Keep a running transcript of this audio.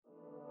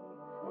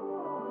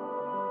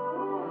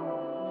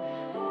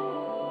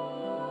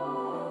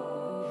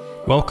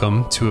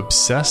Welcome to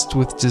Obsessed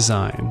with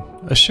Design,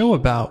 a show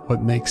about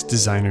what makes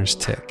designers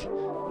tick.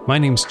 My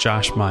name's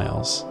Josh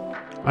Miles.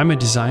 I'm a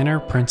designer,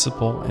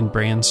 principal, and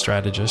brand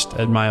strategist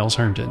at Miles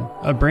Herndon,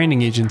 a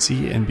branding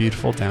agency in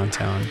beautiful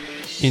downtown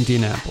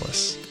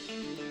Indianapolis.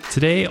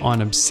 Today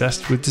on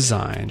Obsessed with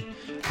Design,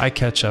 I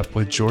catch up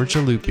with Georgia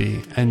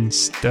Lupi and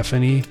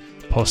Stephanie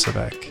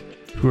Posavec,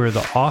 who are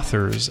the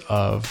authors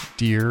of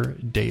Dear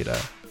Data.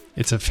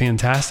 It's a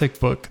fantastic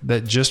book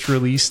that just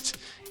released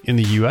in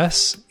the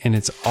US, and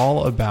it's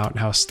all about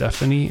how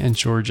Stephanie and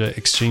Georgia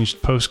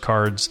exchanged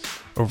postcards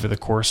over the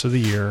course of the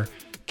year,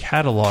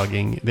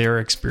 cataloging their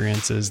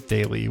experiences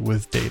daily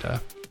with data.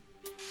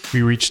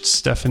 We reached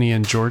Stephanie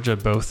and Georgia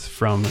both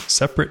from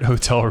separate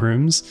hotel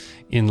rooms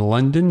in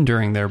London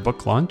during their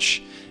book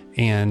launch,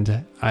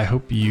 and I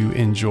hope you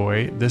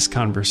enjoy this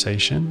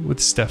conversation with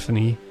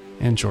Stephanie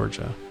and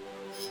Georgia.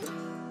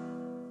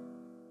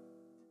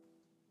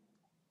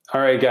 All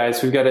right,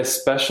 guys, we've got a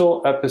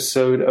special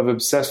episode of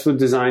Obsessed with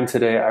Design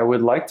today. I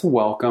would like to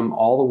welcome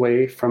all the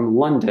way from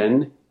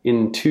London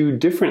in two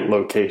different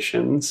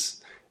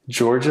locations,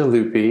 Georgia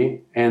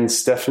Lupi and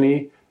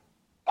Stephanie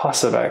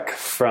Posavec,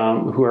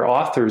 who are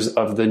authors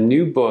of the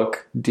new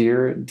book,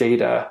 Dear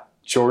Data.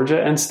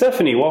 Georgia and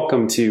Stephanie,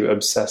 welcome to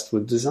Obsessed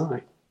with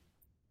Design.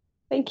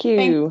 Thank you.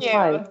 Thank you.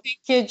 Hi. Thank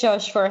you,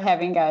 Josh, for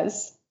having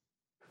us.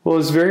 Well,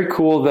 it's very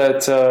cool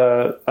that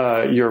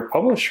your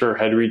publisher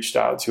had reached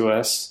out to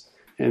us.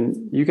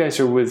 And you guys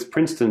are with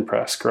Princeton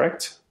Press,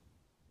 correct?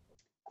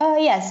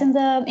 Yes, in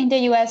the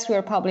US, we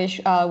are published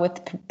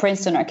with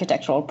Princeton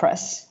Architectural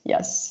Press.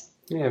 Yes.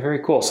 Yeah, very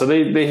cool. So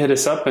they hit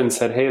us up and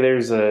said, "Hey,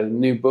 there's a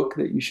new book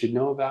that you should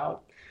know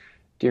about,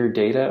 Dear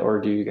Data,"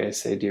 or do you guys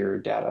say Dear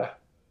Data?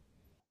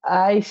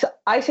 I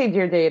say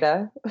Dear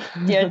Data.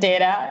 Dear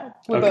Data.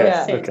 We Okay.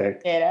 both say Okay.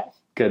 Data.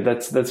 Good.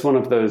 That's one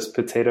of those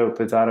potato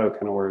kind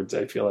of words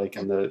I feel like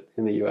in the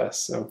US.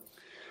 So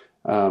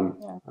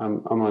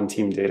I'm on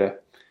Team Data.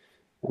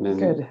 And then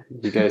Good.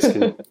 You guys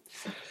can,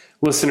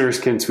 listeners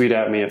can tweet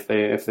at me if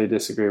they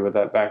disagree with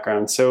that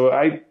background. So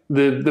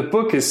the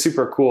book is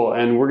super cool,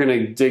 and we're going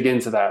to dig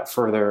into that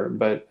further.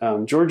 But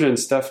Georgia and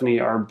Stephanie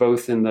are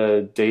both in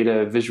the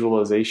data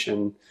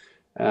visualization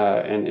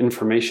and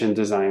information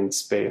design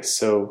space.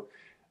 So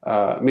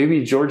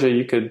maybe Georgia,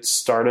 you could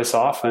start us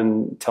off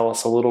and tell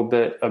us a little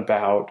bit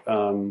about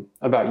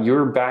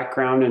your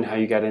background and how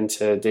you got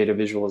into data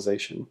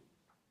visualization.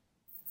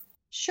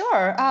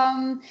 Sure.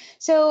 I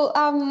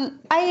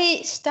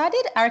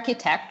studied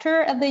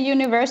architecture at the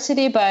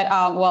university, but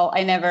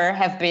I never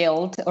have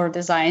built or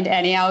designed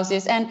any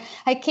houses. And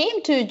I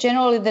came to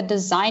generally the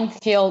design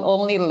field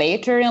only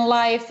later in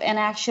life, and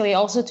actually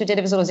also to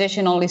data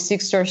visualization only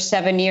 6 or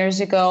 7 years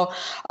ago.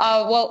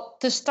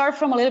 To start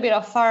from a little bit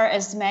afar,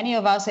 as many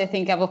of us, I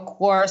think, have, of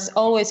course,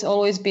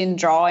 always been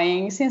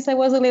drawing. Since I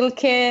was a little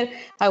kid,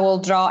 I will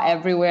draw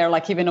everywhere,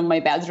 like even on my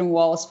bedroom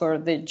walls for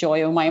the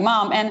joy of my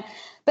mom.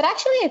 But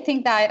actually, I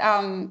think that,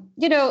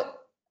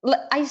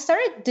 I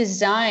started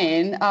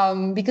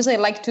design because I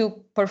like to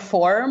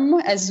perform,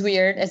 as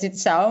weird as it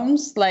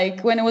sounds.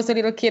 Like when I was a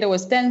little kid, I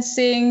was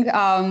dancing.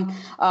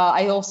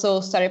 I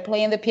also started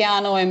playing the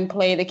piano and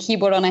play the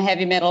keyboard on a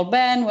heavy metal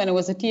band when I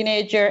was a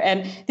teenager.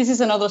 And this is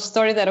another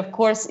story that, of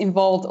course,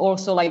 involved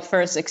also like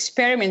first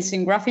experiments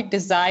in graphic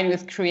design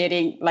with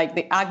creating like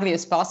the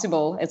ugliest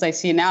possible, as I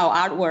see now,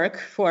 artwork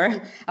for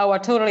our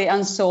totally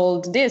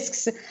unsold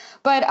discs.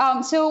 But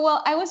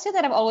I would say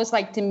that I've always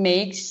liked to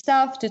make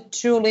stuff, to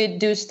truly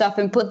do stuff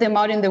and put them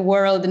out in the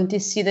world and to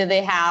see that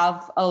they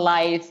have a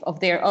life of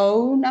their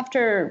own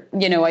after,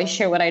 I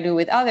share what I do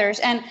with others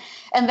and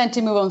then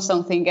to move on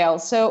something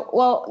else.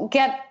 So,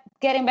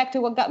 getting back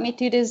to what got me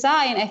to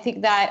design, I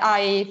think that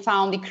I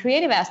found the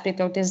creative aspect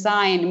of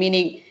design,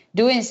 meaning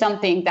doing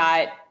something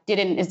that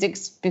didn't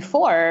exist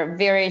before,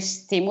 very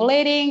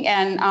stimulating.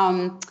 And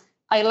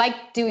I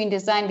like doing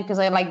design because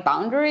I like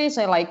boundaries,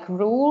 I like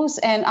rules,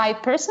 and I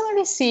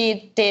personally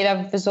see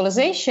data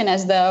visualization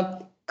as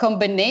the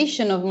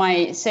combination of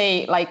my,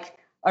 say, like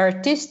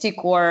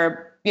artistic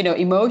or,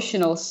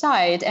 emotional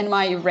side and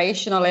my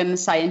rational and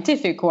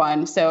scientific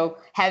one. So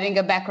having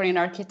a background in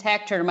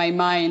architecture, my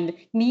mind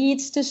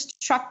needs to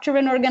structure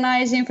and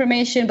organize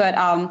information, but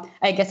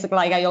I guess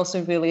like I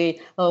also really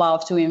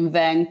love to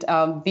invent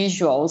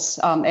visuals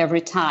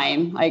every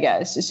time, I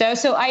guess.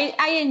 So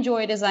I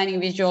enjoy designing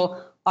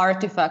visual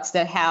artifacts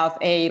that have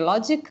a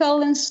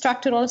logical and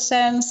structural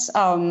sense,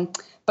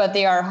 but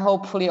they are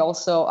hopefully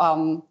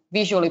also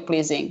visually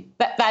pleasing.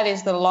 That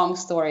is the long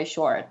story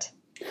short.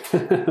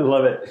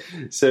 Love it.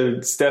 So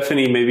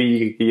Stephanie, maybe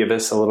you could give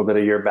us a little bit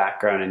of your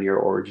background and your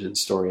origin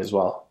story as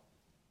well.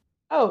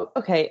 Oh,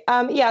 okay.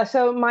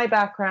 So my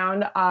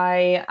background,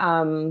 I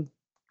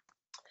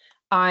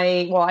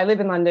live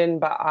in London,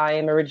 but I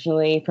am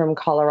originally from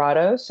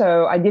Colorado.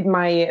 So I did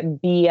my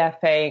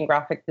BFA in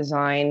graphic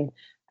design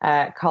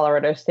at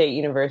Colorado State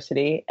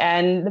University.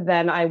 And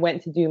then I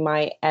went to do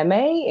my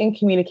MA in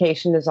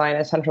communication design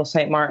at Central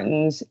St.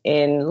 Martin's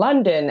in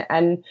London.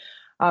 And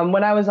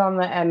when I was on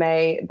the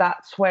MA,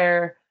 that's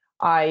where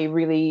I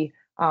really,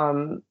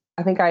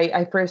 I think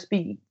I first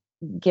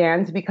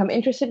began to become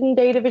interested in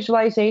data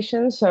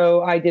visualization.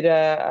 So I did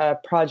a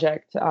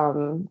project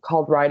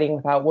called Writing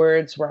Without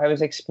Words, where I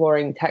was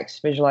exploring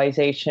text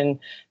visualization,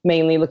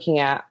 mainly looking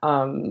at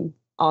On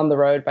the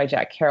Road by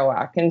Jack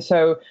Kerouac. And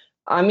so,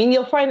 I mean,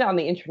 you'll find it on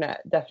the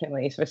internet,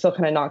 definitely. So it still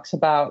kind of knocks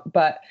about.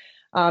 But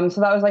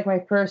so that was like my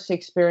first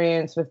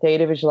experience with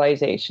data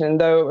visualization,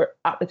 though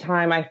at the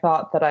time I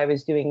thought that I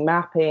was doing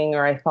mapping,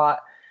 or I thought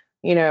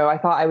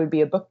I would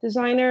be a book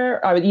designer.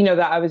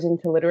 That I was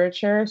into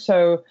literature.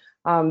 So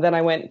then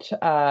I went,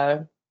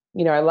 I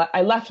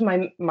left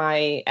my MA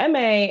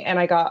and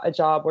I got a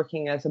job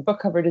working as a book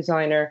cover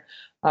designer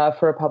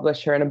for a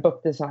publisher and a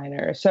book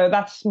designer. So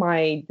that's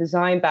my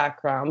design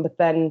background. But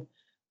then,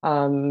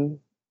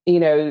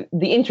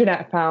 the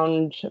internet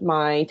found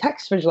my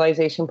text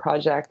visualization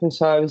project. And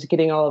so I was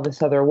getting all of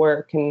this other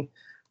work. And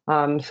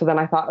so then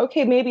I thought,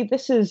 okay, maybe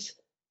this is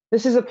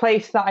a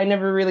place that I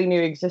never really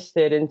knew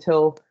existed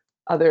until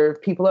other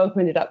people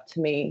opened it up to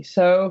me.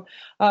 So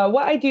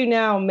what I do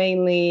now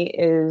mainly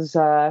is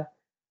I'm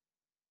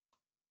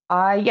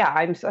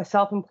a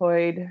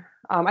self-employed.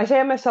 I say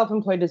I'm a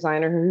self-employed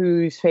designer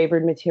whose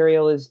favorite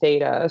material is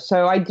data.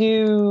 So I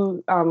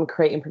do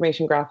create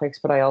information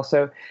graphics, but I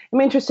also am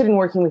interested in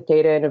working with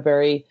data in a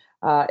very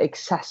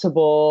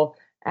accessible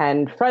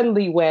and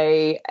friendly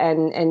way,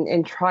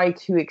 and try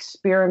to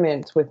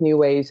experiment with new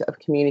ways of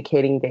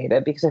communicating data,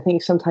 because I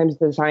think sometimes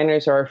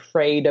designers are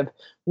afraid of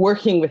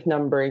working with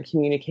number and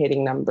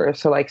communicating number.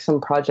 So like some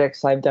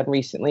projects I've done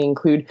recently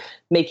include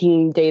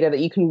making data that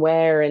you can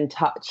wear and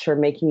touch, or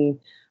making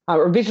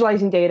or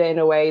visualizing data in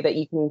a way that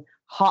you can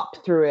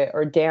hop through it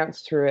or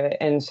dance through it.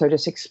 And so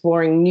just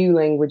exploring new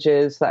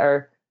languages that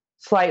are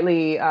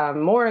slightly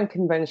more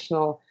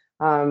unconventional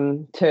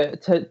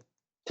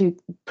to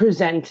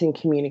present and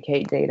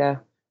communicate data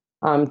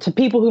to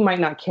people who might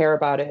not care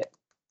about it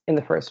in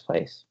the first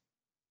place.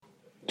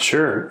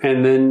 Sure.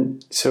 And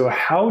then, so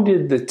how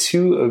did the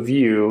two of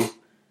you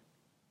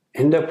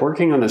end up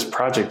working on this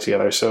project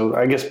together? So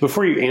I guess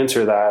before you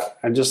answer that,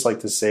 I'd just like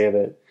to say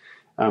that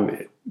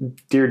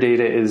Dear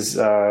Data is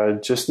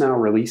just now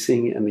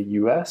releasing in the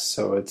US.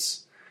 So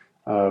it's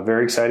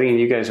very exciting. And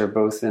you guys are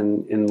both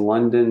in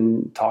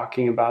London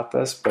talking about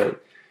this.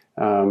 But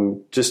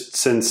just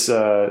since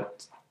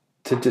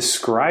to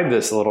describe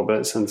this a little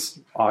bit, since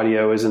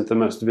audio isn't the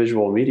most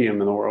visual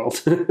medium in the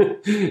world,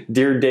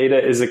 Dear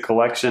Data is a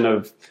collection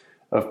of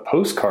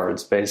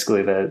postcards,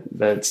 basically,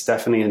 that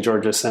Stephanie and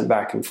Georgia sent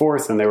back and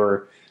forth, and they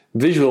were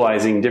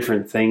visualizing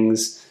different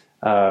things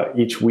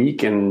each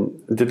week, and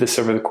did this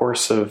over the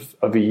course of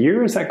a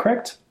year. Is that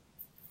correct?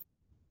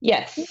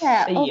 Yes.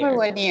 Yeah, over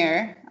 1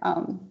 year.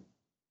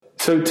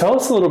 So tell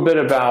us a little bit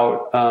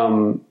about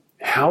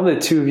how the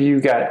two of you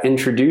got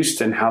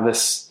introduced and how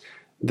this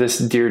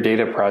Dear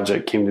Data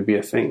project came to be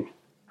a thing.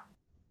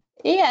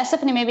 Yeah,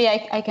 Stephanie, maybe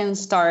I can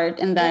start,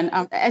 and then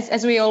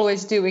as we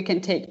always do, we can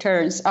take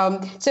turns. I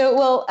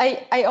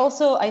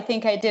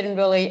think I didn't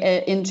really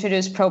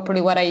introduce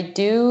properly what I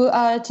do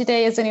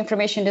today as an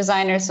information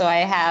designer. So I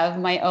have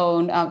my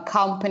own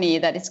company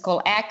that is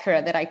called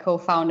Accra that I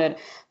co-founded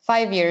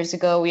 5 years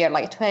ago. We are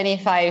like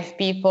 25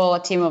 people,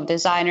 a team of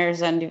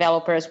designers and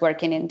developers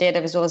working in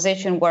data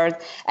visualization world.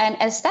 And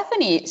as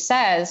Stephanie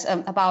says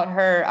about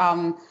her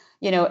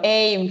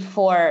aim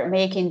for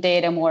making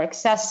data more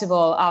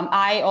accessible,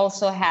 I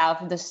also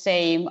have the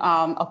same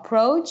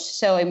approach.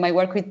 So in my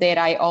work with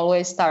data, I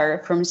always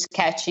start from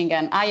sketching,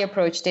 and I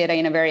approach data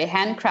in a very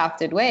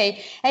handcrafted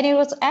way. And it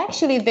was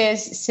actually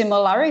this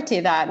similarity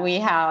that we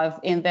have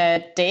in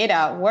the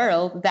data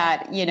world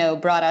that,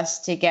 brought us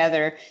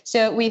together.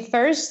 So we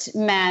first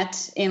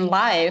met in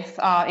live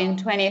in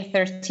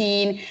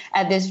 2013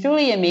 at this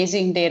really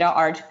amazing data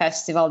art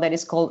festival that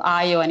is called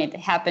IO, and it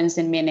happens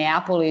in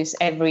Minneapolis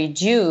every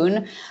June.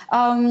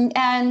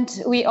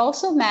 And we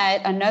also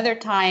met another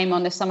time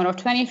on the summer of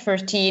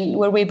 2013,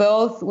 where we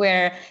both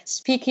were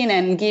speaking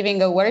and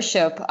giving a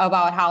workshop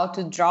about how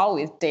to draw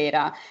with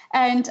data,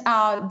 and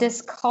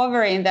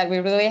discovering that we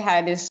really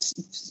had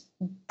this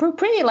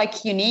pretty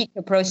unique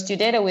approach to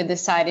data. We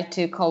decided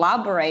to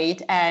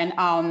collaborate, and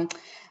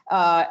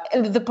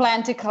the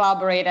plan to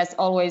collaborate, as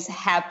always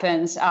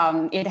happens,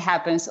 it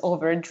happens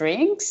over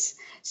drinks.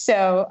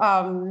 So,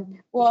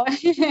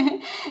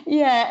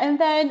 yeah. And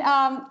then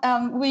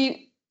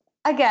we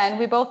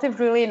both have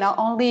really not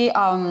only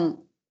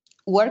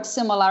work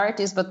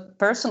similarities, but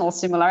personal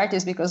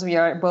similarities, because we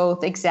are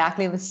both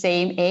exactly the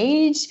same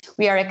age.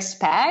 We are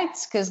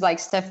expats, because like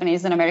Stephanie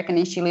is an American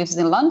and she lives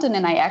in London,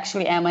 and I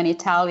actually am an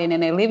Italian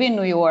and I live in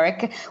New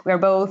York. We're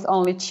both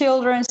only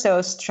children,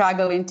 so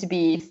struggling to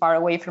be far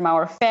away from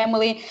our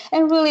family.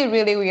 And really,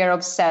 really, we are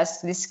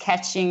obsessed with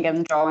sketching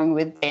and drawing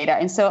with data.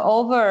 And so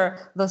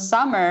over the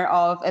summer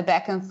of a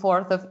back and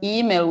forth of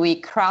email,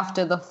 we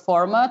crafted the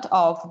format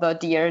of the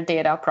Dear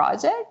Data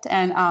project.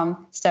 And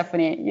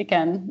Stephanie, you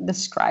can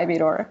describe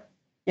it, or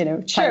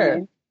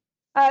Sure.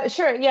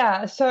 Sure.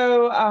 Yeah.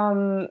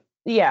 So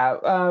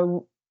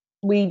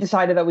we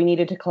decided that we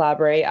needed to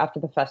collaborate after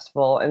the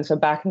festival, and so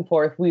back and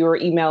forth we were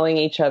emailing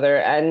each other,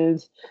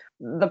 and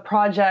the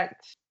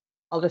project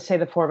I'll just say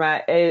the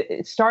format.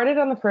 It started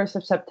on the 1st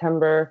of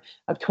September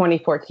of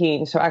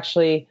 2014. So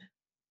actually,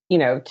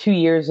 2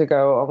 years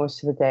ago, almost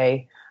to the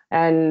day.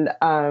 And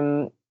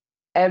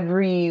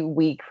every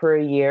week for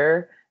a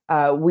year,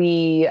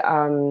 we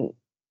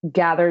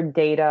gathered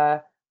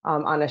data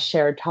on a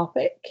shared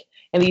topic.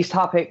 And these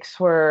topics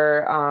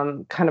were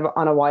kind of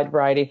on a wide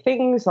variety of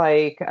things,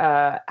 like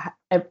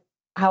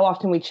how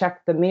often we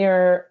check the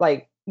mirror,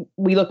 like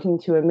we looked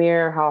into a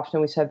mirror, how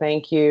often we said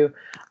thank you,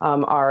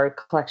 our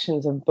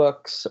collections of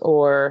books,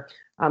 or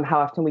how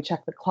often we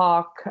check the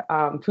clock,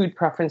 food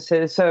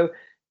preferences. So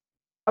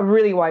a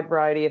really wide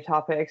variety of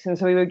topics. And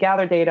so we would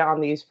gather data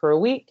on these for a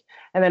week.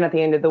 And then at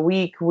the end of the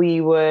week, we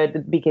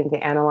would begin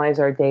to analyze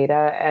our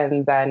data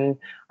and then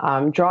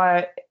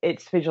draw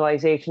its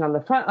visualization on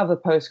the front of the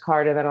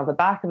postcard. And then on the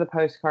back of the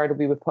postcard,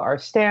 we would put our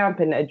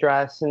stamp and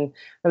address and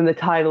then the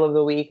title of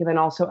the week, and then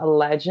also a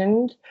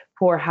legend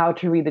for how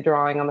to read the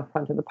drawing on the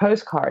front of the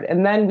postcard.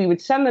 And then we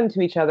would send them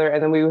to each other,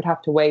 and then we would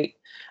have to wait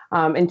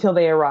until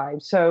they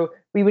arrived. So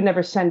we would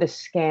never send a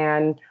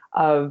scan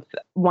of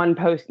one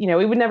post. We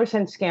would never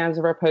send scans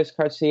of our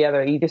postcards to the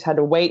other. You just had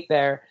to wait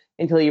there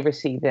until you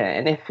received it.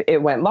 And if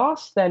it went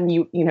lost, then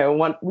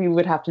we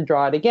would have to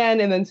draw it again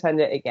and then send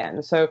it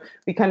again. So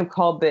we kind of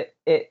called it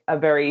a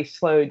very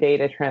slow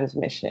data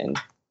transmission.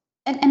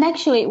 And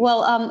actually,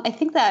 well, I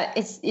think that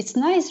it's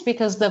nice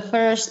because the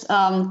first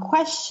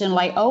question,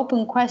 like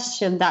open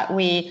question that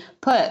we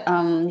put,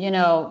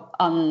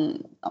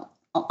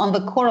 on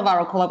the core of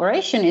our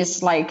collaboration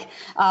is like,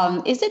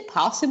 is it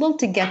possible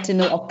to get to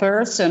know a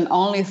person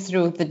only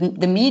through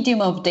the medium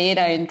of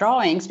data and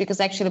drawings? Because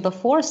actually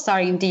before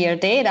starting Dear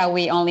Data,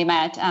 we only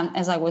met,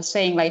 as I was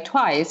saying, like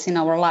twice in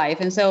our life.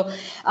 And so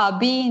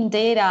being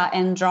data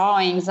and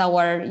drawings,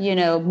 our,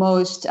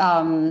 most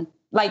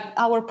like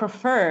our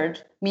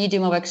preferred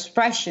medium of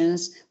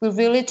expressions, we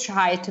really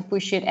try to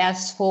push it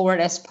as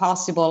forward as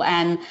possible.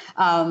 And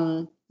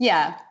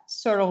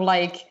sort of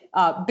like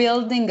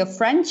building a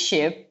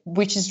friendship,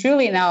 which is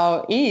really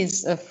now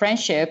is a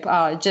friendship,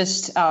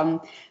 just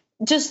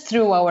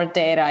through our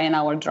data and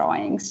our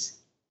drawings.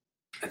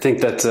 I think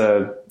that's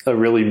a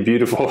really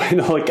beautiful way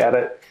to look at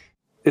it,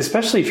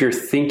 especially if you're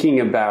thinking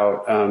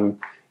about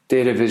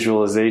data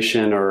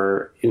visualization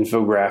or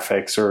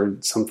infographics or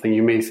something.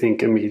 You may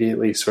think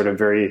immediately sort of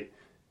very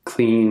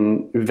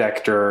clean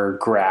vector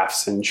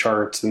graphs and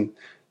charts, and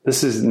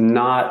this is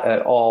not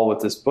at all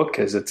what this book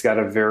is. It's got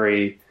a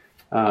very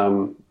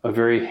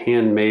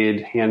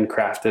handmade,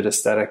 handcrafted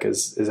aesthetic,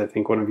 as I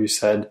think one of you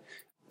said.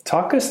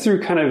 Talk us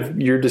through kind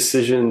of your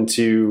decision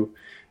to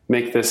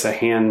make this a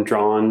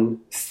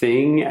hand-drawn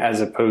thing as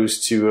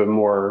opposed to a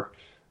more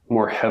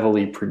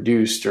heavily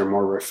produced or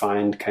more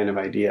refined kind of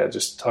idea.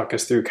 Just talk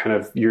us through kind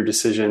of your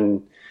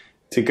decision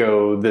to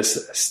go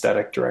this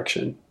aesthetic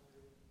direction.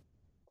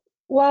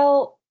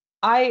 Well,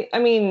 I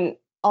mean,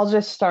 I'll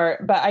just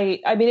start, but I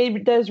mean,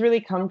 it does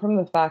really come from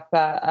the fact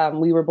that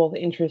we were both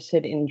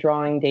interested in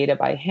drawing data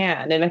by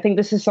hand. And I think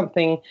this is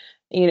something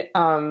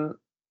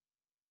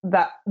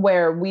that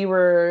where we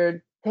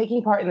were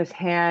taking part in this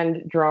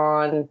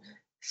hand-drawn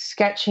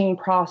sketching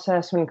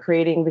process when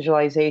creating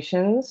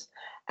visualizations.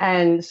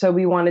 And so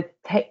we wanted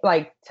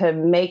to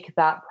make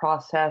that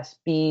process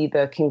be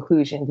the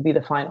conclusion, to be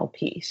the final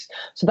piece.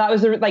 So that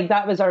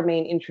was our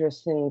main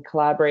interest in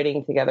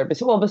collaborating together.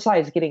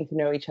 Besides getting to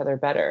know each other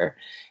better,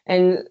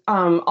 and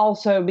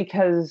also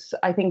because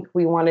I think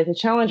we wanted to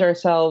challenge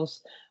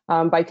ourselves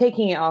by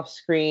taking it off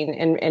screen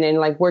and in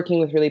like working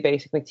with really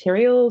basic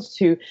materials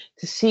to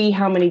see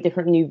how many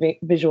different new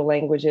visual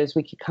languages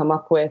we could come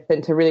up with,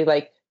 and to really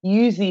like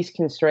use these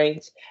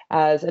constraints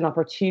as an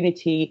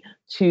opportunity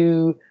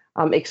to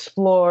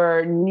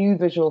explore new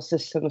visual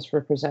systems for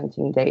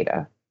presenting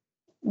data.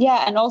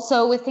 Yeah, and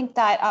also we think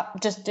that,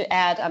 just to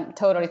add,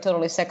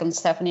 totally second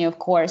Stephanie, of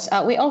course,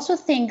 we also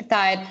think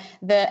that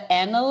the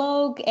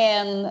analog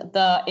and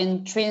the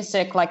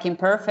intrinsic, like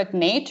imperfect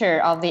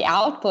nature of the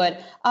output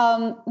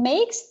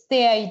makes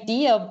the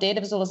idea of data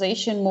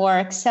visualization more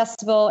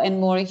accessible and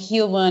more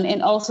human.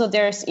 And also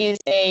there is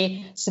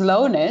a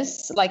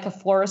slowness, like a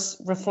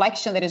forced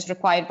reflection that is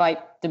required by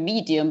the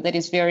medium that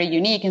is very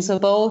unique. And so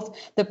both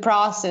the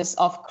process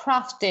of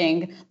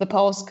crafting the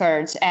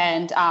postcards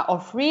and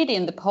of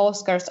reading the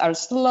postcards are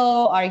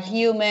slow, are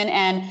human.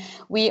 And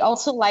we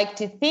also like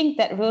to think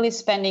that really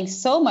spending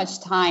so much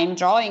time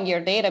drawing your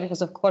data,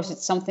 because of course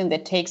it's something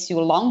that takes you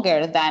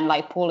longer than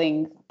like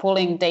pulling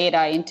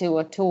data into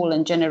a tool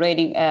and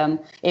generating a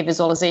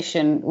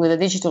visualization with a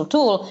digital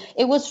tool.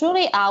 It was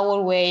really our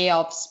way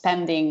of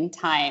spending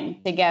time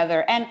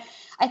together. And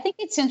I think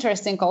it's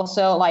interesting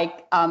also,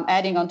 like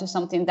adding on to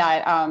something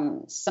that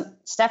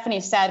Stephanie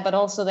said, but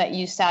also that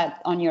you said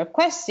on your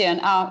question,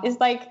 is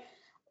like,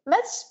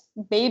 let's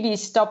maybe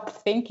stop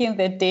thinking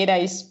that data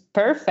is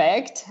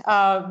perfect.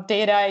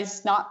 Data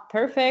is not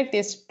perfect.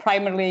 It's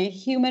primarily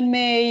human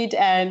made,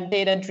 and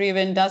data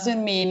driven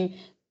doesn't mean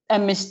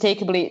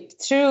unmistakably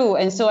true.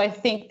 And so I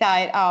think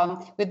that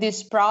with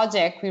this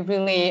project, we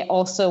really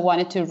also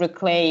wanted to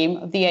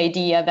reclaim the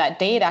idea that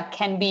data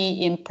can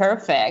be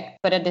imperfect,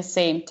 but at the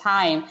same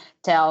time,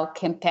 tell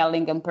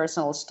compelling and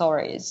personal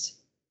stories.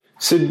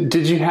 So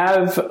did you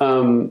have,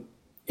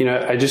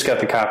 I just got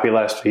the copy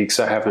last week,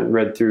 so I haven't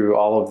read through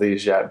all of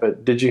these yet,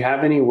 but did you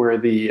have any where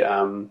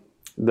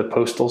the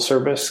Postal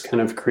Service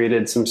kind of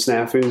created some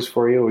snafus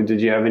for you? Or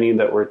did you have any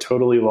that were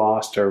totally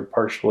lost or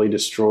partially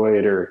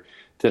destroyed, or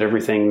did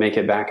everything make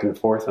it back and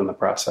forth in the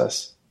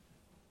process?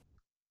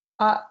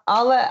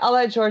 I'll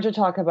let Georgia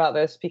talk about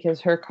this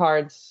because her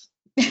cards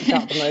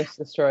got the most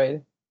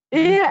destroyed.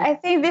 Yeah, I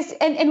think this,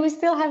 and we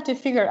still have to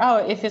figure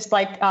out if it's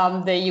like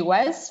the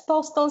US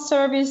Postal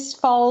Service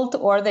fault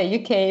or the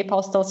UK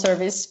Postal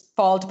Service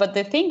fault. But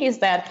the thing is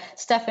that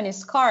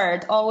Stephanie's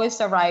card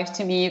always arrives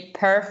to me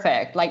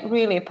perfect, like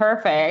really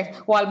perfect,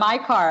 while my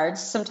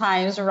cards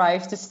sometimes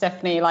arrive to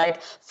Stephanie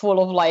like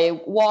full of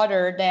like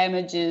water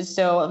damages.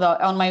 So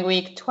on my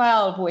week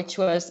 12, which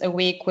was a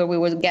week where we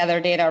would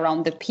gather data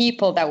around the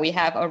people that we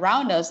have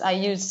around us, I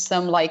used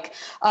some like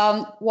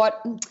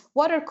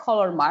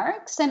watercolor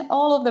marks, and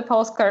all of the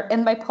postcard,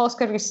 and my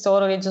postcard is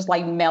totally just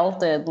like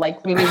melted,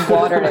 like really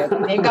watered it.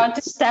 They got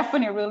to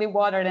Stephanie really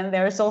watered. And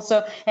there's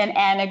also an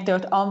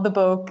anecdote on the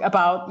book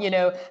about,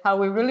 how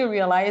we really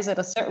realized at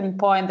a certain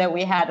point that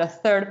we had a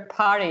third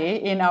party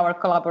in our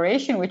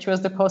collaboration, which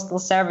was the Postal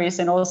Service,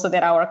 and also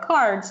that our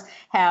cards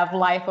have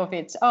life of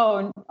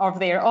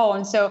their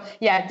own. So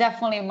yeah,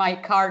 definitely my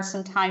cards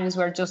sometimes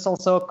were just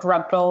also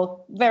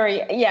crumpled,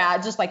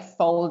 just like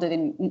folded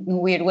in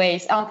weird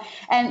ways. Go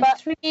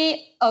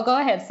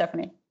ahead,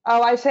 Stephanie.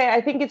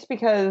 I think it's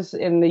because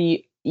in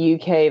the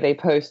UK they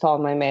post all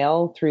my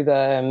mail through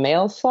the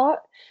mail slot,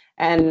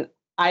 and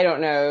I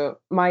don't know,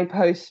 my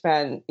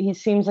postman, he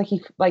seems like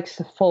he likes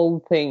to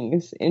fold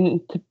things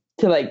into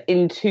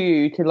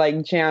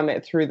jam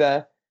it through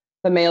the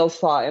mail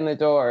slot in the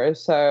door.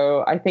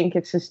 So I think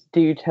it's just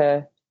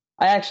I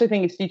actually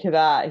think it's due to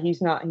that.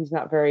 He's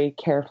not very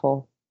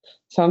careful.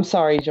 So I'm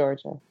sorry,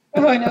 Georgia.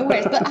 Oh, no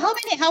worries. But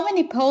how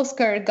many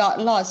postcards got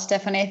lost,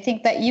 Stephanie? I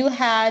think that you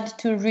had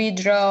to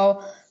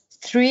redraw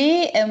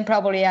 3, and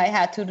probably I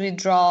had to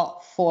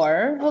redraw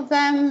 4 of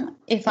them,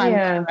 if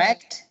I'm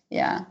correct.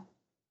 Yeah.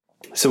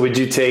 So would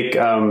you take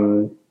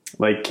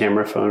like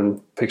camera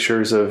phone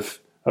pictures of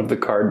the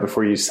card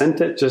before you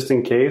sent it, just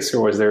in case,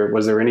 or was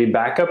there any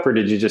backup, or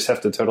did you just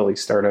have to totally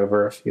start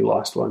over if you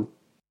lost one?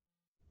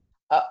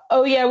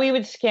 We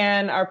would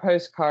scan our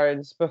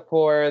postcards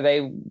before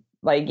they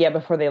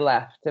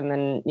left, and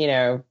then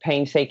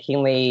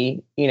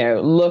painstakingly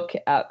look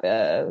at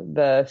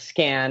the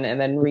scan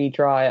and then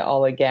redraw it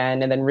all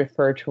again, and then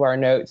refer to our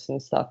notes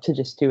and stuff to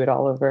just do it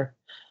all over.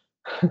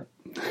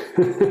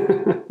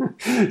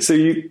 So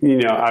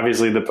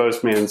obviously the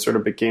postman sort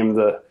of became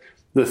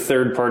the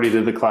third party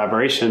to the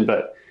collaboration,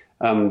 but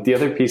the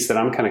other piece that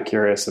I'm kind of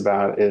curious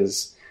about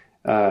is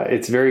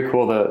it's very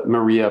cool that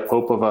Maria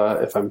Popova,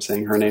 if I'm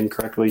saying her name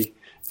correctly,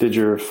 did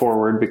your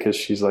forward, because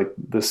she's like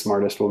the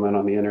smartest woman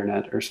on the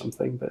internet or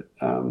something. But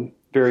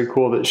very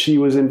cool that she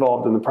was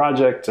involved in the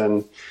project.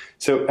 And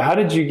so how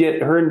did you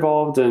get her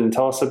involved? And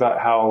tell us about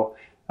how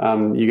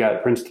you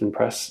got Princeton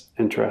Press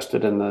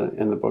interested in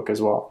the book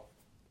as well.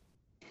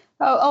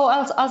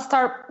 I'll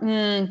start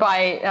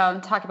by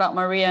talking about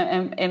Maria,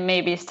 and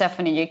maybe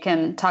Stephanie, you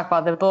can talk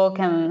about the book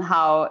and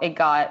how it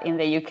got in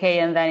the UK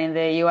and then in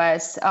the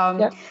US.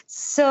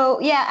 So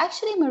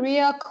actually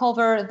Maria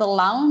covered the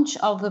launch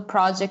of the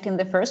project in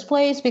the first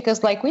place,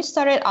 because we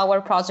started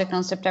our project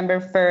on September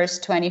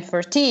 1st,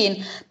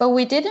 2014, but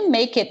we didn't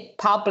make it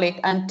public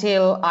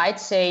until I'd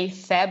say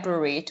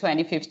February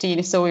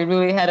 2015. So we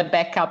really had a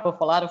backup of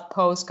a lot of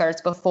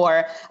postcards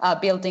before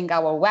building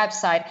our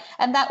website.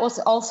 And that was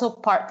also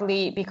partly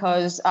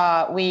because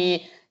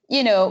we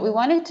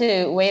wanted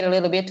to wait a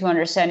little bit to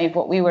understand if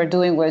what we were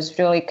doing was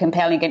really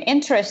compelling and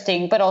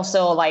interesting, but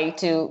also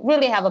to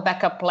really have a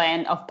backup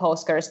plan of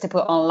postcards to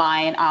put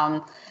online,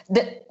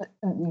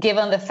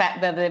 given the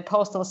fact that the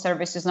Postal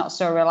Service is not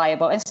so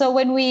reliable. And so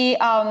when we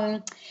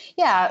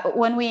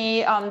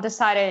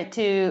decided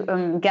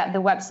to get the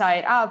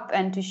website up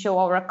and to show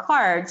our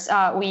cards,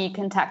 we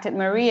contacted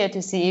Maria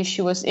to see if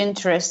she was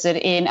interested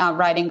in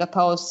writing a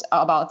post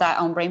about that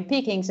on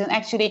Brainpickings. And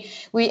actually,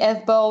 we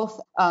have both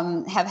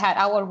have had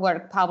our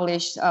work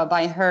published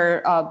by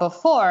her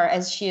before,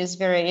 as she is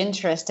very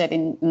interested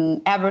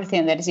in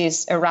everything that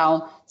is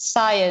around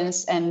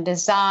science and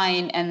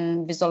design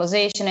and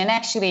visualization. And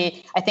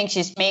actually, I think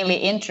she's mainly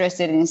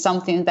interested in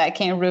something that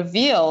can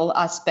reveal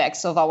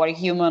aspects of our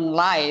human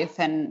life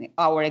and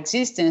our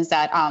existence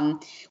that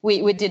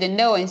we didn't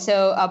know. And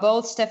so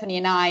both Stephanie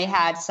and I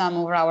had some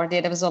of our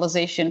data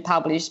visualization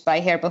published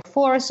by her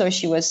before, so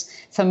she was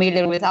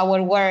familiar with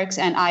our works.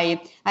 And I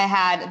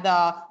had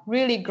the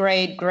really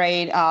great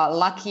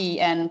lucky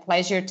and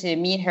pleasure to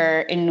meet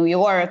her in New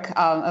York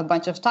a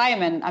bunch of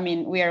time. And I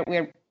mean,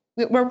 we're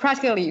we're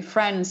practically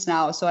friends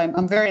now. So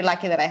I'm very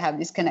lucky that I have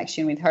this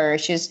connection with her.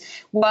 She's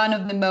one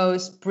of the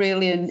most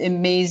brilliant,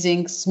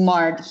 amazing,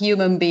 smart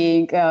human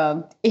being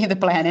in the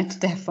planet,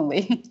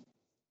 definitely.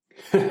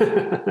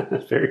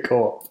 Very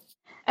cool.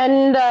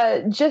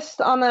 And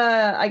just on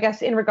I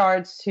guess in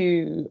regards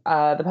to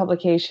the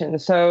publication,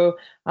 so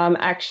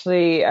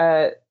actually,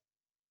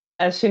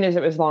 as soon as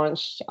it was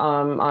launched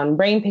on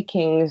Brain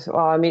Pickings,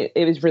 well, I mean,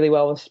 it was really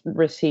well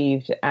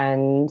received,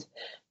 and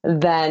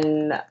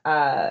then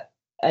our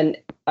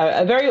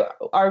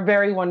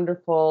very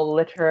wonderful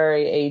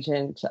literary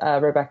agent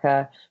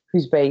Rebecca,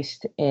 who's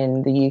based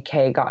in the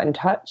UK, got in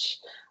touch,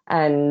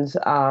 and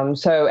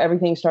so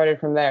everything started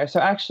from there. So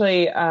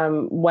actually,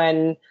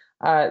 when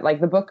like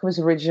the book was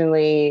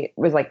originated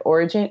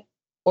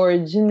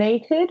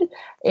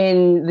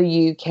in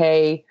the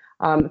UK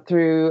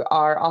through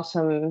our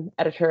awesome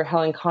editor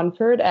Helen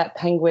Conford at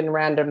Penguin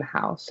Random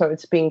House. So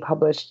it's being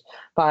published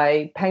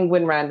by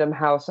Penguin Random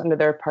House under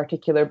their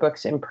Particular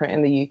Books imprint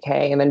in the UK,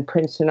 and then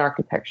Princeton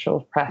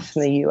Architectural Press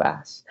in the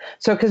US.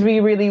 So because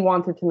we really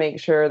wanted to make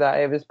sure that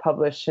it was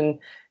published in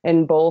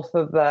both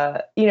of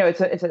the,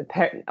 it's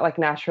like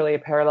naturally a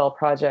parallel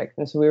project,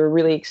 and so we were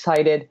really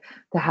excited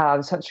to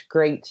have such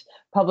great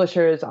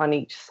publishers on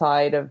each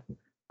side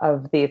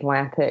of the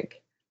Atlantic,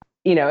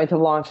 and to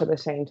launch at the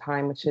same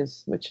time, which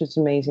is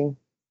amazing.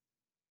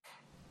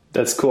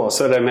 That's cool.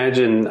 So I'd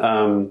imagine,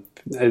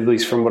 at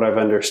least from what I've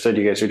understood,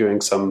 you guys are doing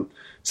some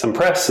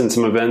press and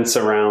some events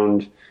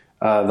around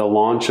the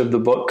launch of the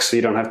book. So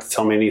you don't have to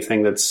tell me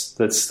anything that's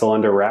still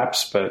under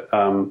wraps, but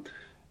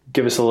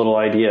give us a little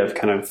idea of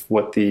kind of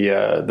what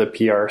the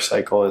PR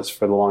cycle is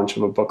for the launch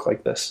of a book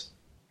like this.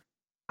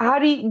 How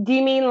do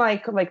you mean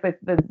like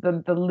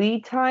the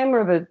lead time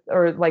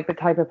or like the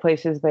type of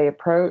places they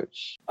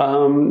approach?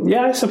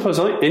 Yeah, I suppose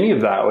any of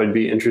that would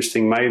be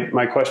interesting.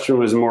 My question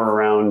was more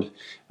around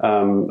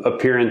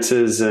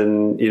appearances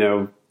and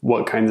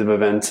what kinds of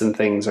events and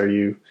things are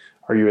you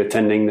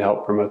attending to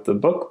help promote the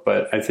book?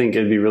 But I think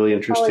it'd be really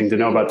interesting to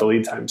know about the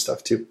lead time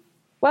stuff too.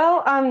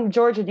 Well,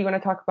 Georgia, do you want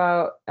to talk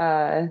about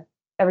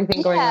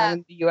everything going on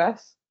in the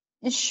U.S.?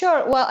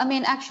 Sure. Well, I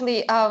mean,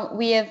 actually,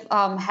 we have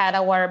had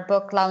our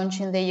book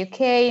launch in the UK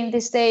in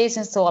these days,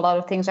 and so a lot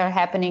of things are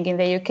happening in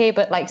the UK.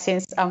 But like,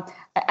 since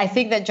I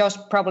think that Josh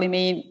probably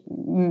made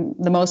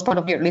the most part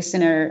of your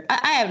listener,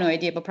 I have no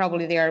idea, but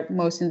probably they are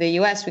most in the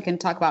US. We can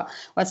talk about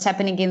what's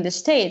happening in the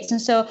States. And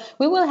so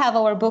we will have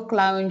our book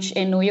launch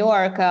in New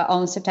York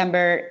on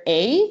September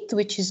 8th,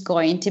 which is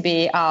going to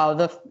be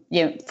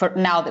for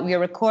now that we are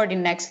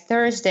recording, next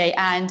Thursday.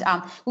 And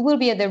we will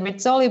be at the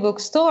Rizzoli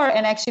bookstore.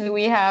 And actually,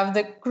 we have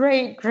the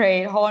great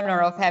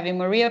honor of having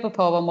Maria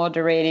Popova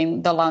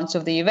moderating the launch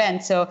of the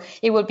event. So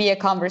it will be a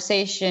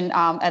conversation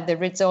at the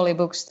Rizzoli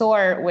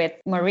bookstore with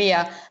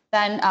Maria.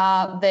 Then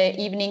the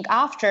evening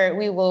after,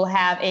 we will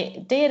have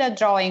a data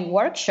drawing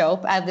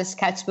workshop at the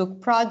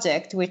Sketchbook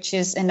Project, which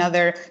is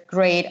another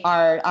great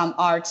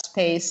art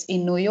space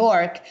in New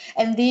York.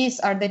 And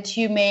these are the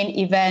two main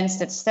events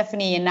that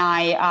Stephanie and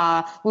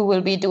I we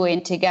will be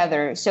doing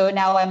together. So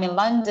now I'm in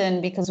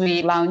London because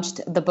we launched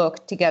the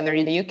book together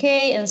in the UK,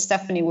 and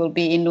Stephanie will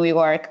be in New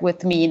York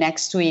with me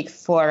next week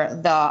for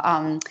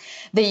the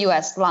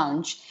US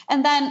launch.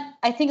 And then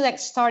I think that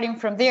starting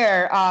from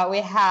there, we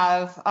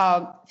have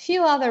a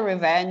few other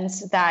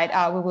events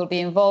that we will be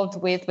involved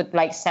with, but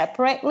like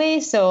separately.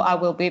 So I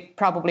will be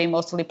probably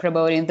mostly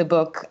promoting the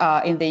book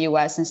in the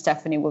US, and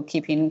Stephanie will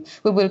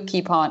we will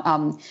keep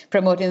on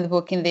promoting the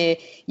book in the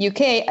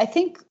UK. I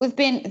think we've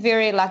been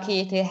very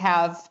lucky to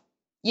have,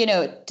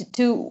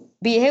 to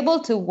be able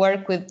to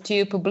work with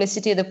two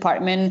publicity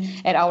departments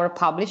at our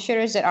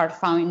publishers that are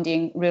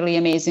finding really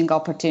amazing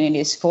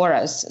opportunities for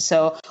us.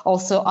 So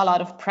also a lot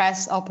of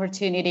press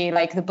opportunity,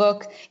 like the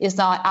book is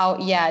not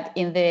out yet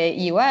in the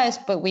US,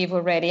 but we've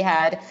already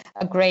had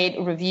a great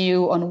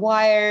review on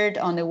Wired,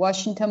 on the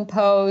Washington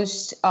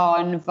Post,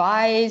 on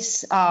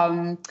Vice,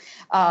 and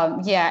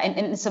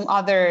some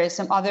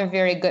other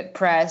very good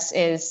press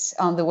is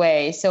on the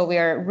way. So we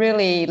are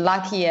really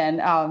lucky,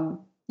 and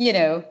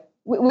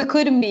we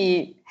couldn't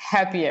be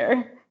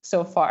happier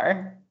so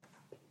far.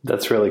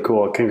 That's really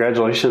cool.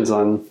 Congratulations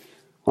on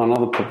all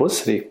the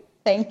publicity.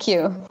 Thank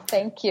you.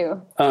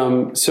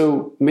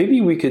 So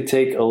maybe we could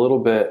take a little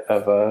bit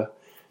of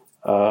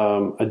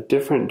a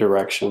different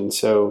direction.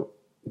 So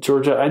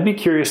Georgia, I'd be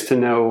curious to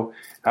know,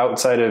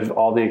 outside of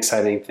all the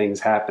exciting things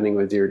happening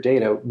with your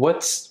data,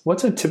 what's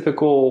a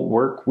typical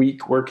work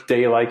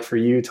day like for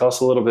you? Tell us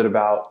a little bit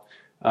about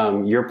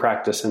your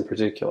practice in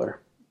particular.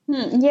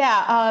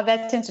 Yeah,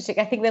 that's interesting.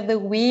 I think that the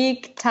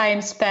week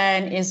time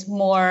span is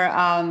more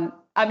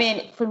I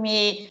mean, for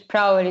me,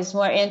 probably it's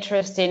more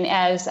interesting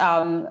as,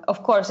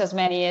 of course, as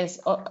many as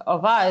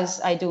of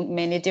us, I do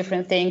many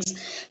different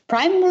things.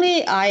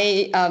 Primarily,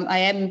 I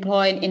am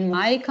employed in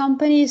my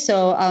company.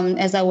 So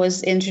as I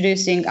was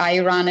introducing, I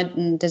run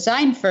a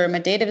design firm, a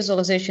data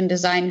visualization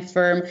design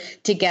firm,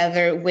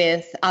 together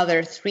with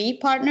other 3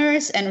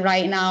 partners. And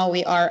right now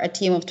we are a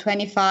team of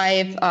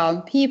 25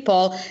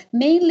 people,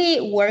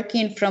 mainly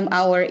working from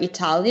our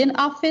Italian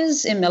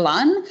office in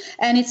Milan.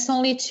 And it's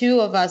only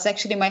 2 of us.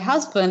 Actually, my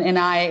husband and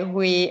I,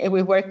 we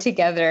work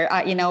together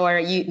in our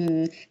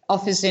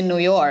office in New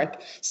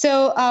York.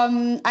 So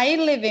I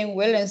live in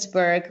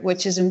Williamsburg,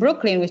 which is in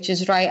Brooklyn, which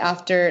is right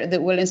after the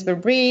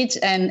Williamsburg Bridge.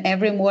 And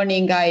every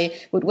morning I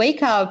would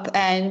wake up,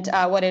 and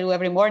what I do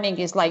every morning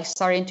is like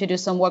starting to do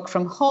some work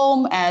from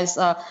home. As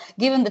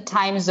given the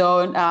time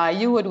zone,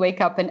 you would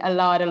wake up and a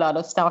lot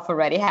of stuff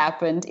already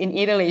happened in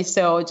Italy.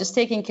 So just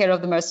taking care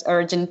of the most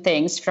urgent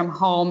things from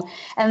home.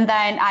 And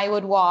then I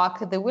would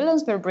walk the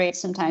Williamsburg Bridge,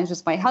 sometimes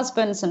with my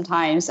husband,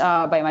 sometimes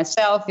by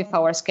myself if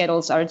our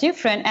schedules are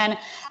different. And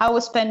I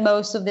would spend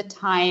most of the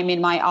time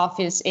in my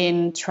office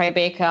in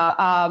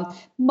Tribeca,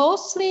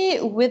 mostly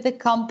with the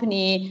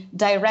company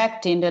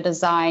directing the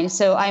design.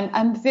 So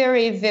I'm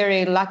very,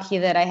 very lucky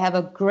that I have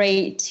a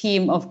great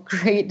team of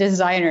great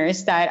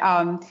designers that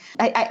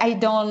I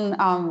don't,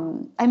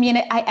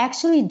 I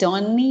actually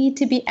don't need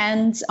to be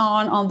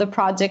hands-on on the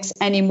projects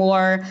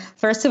anymore.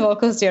 First of all,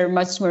 because they're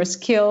much more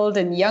skilled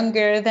and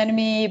younger than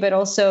me, but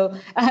also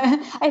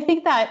I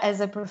think that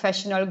as a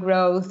professional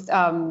growth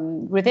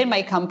within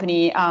my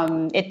company,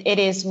 it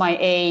is my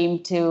aim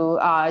to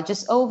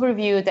just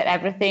overview that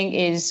everything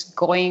is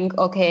going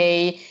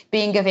okay,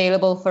 being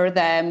available for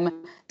them,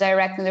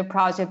 directing the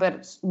project,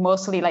 but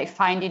mostly like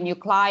finding new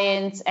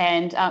clients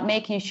and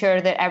making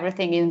sure that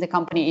everything in the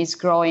company is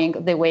growing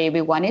the way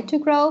we want it to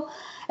grow.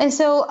 And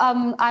so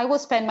I will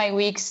spend my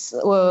weeks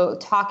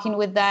talking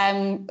with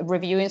them,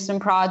 reviewing some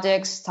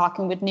projects,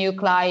 talking with new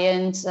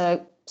clients,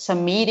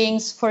 some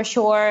meetings for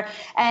sure.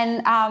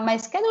 And my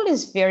schedule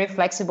is very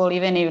flexible,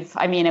 even if,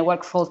 I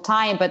work full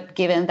time, but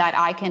given that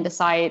I can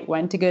decide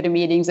when to go to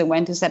meetings and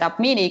when to set up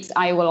meetings,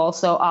 I will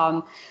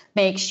also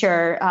make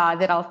sure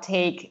that I'll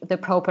take the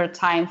proper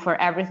time for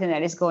everything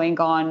that is going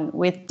on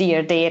with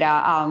Dear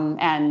Data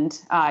and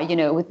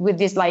with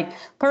this like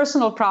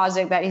personal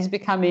project that is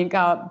becoming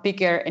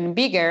bigger and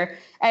bigger.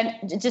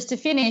 And just to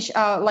finish,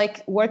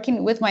 like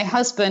working with my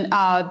husband,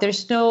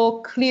 there's no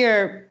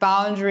clear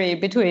boundary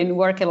between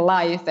work and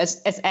life,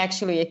 as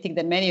actually I think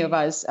that many of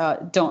us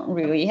don't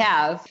really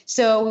have.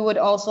 So we would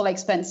also like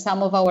spend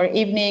some of our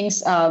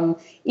evenings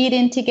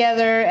eating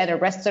together at a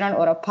restaurant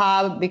or a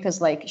pub,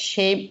 because like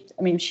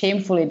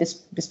shamefully,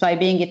 despite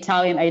being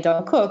Italian, I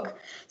don't cook.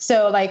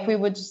 So like we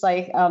would just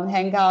like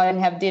hang out and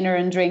have dinner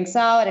and drinks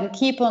out and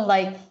keep on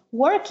like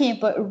working,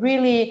 but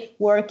really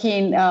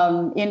working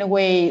in a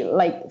way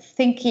like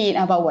thinking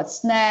about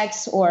what's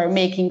next or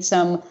making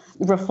some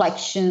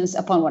reflections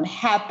upon what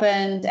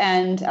happened.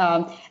 And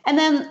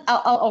then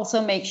I'll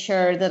also make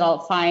sure that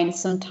I'll find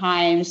some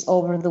times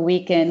over the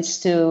weekends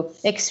to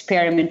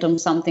experiment on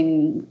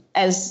something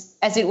as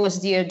it was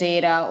Dear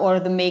Data or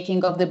the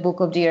making of the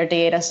book of Dear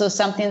Data. So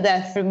something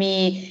that for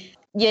me,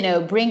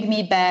 bring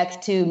me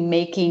back to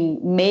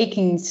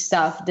making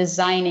stuff,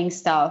 designing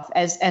stuff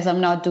as I'm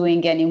not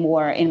doing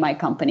anymore in my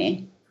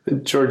company.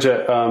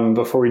 Georgia,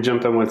 before we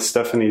jump in with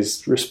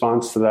Stephanie's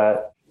response to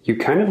that, you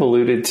kind of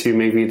alluded to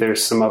maybe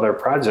there's some other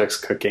projects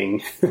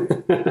cooking.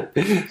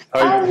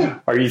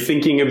 Are you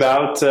thinking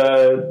about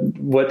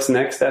what's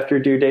next after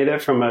Dear Data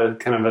from a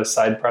kind of a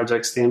side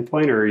project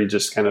standpoint, or are you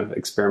just kind of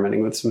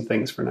experimenting with some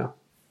things for now?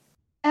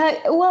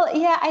 Well,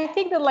 yeah, I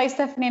think that like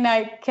Stephanie and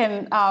I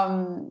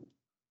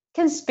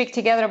can speak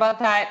together about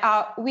that.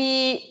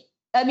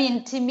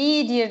 To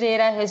me, Dear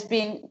Data has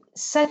been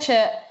such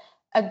a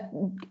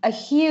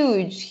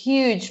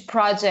huge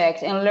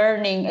project and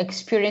learning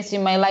experience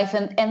in my life,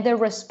 and the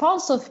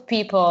response of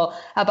people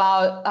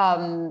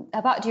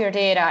about Dear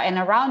Data and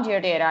around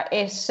Dear Data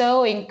is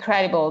so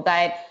incredible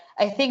that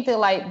I think that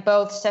like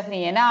both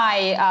Stephanie and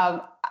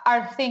I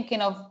are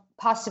thinking of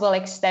possible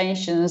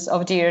extensions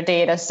of Dear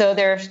Data. So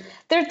there's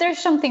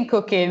something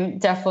cooking,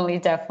 definitely.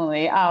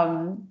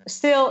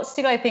 Still,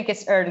 I think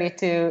it's early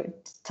to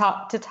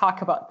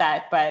talk about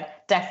that,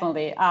 but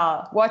definitely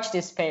watch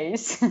this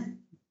space.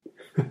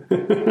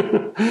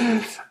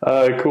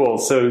 Cool.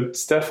 So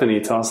Stephanie,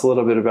 tell us a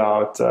little bit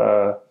about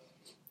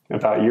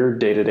your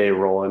day-to-day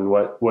role and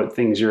what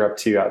things you're up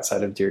to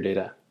outside of Dear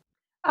Data.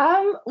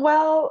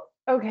 Well,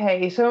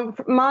 okay. So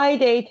my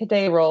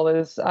day-to-day role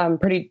is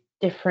pretty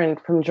different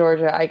from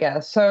Georgia, I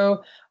guess.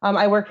 So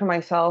I work for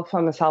myself.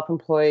 I'm a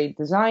self-employed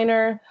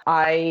designer.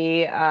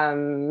 I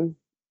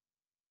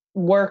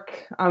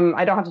work.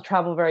 I don't have to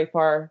travel very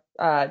far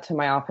to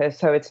my office,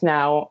 so it's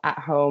now at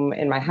home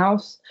in my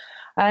house.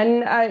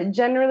 And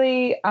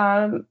generally,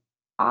 I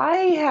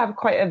have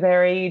quite a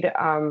varied.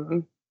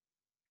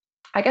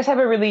 I guess I have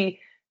a really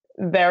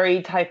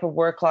varied type of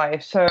work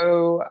life.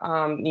 So,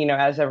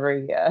 as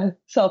every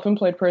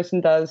self-employed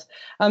person does.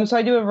 So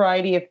I do a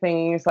variety of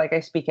things, like I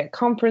speak at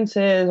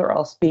conferences, or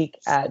I'll speak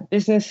at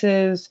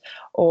businesses,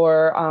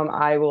 or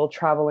I will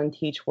travel and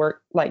teach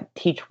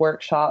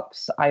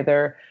workshops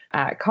either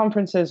at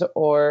conferences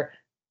or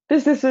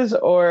businesses,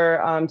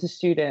 or to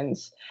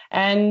students.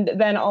 And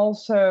then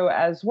also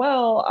as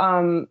well,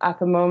 at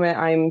the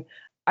moment,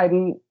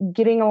 I'm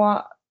getting a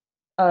lot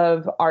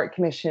of art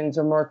commissions,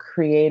 or more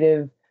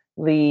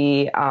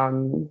creatively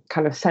kind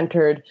of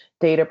centered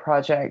data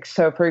projects.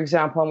 So, for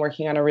example, I'm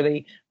working on a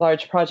really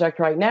large project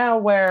right now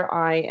where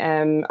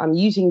I'm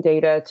using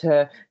data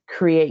to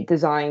create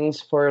designs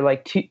for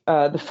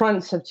the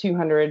fronts of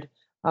 200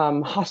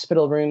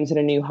 hospital rooms in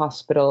a new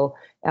hospital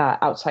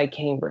outside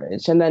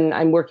Cambridge. And then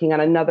I'm working on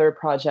another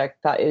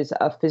project that is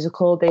a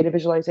physical data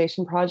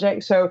visualization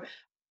project. So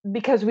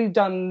because we've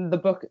done the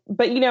book,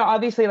 but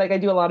obviously, like, I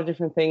do a lot of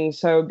different things.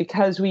 So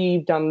because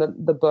we've done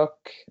the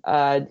book,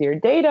 Dear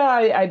Data,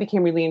 I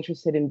became really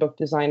interested in book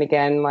design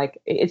again.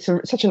 Like, it's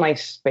such a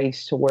nice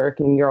space to work,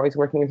 and you're always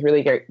working with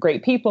really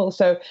great people.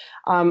 So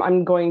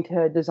I'm going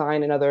to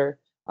design another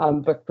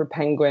book for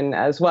Penguin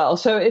as well.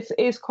 So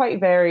it's quite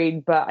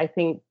varied, but I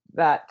think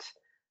that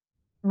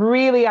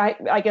really,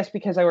 I guess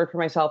because I work for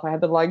myself, I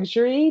have the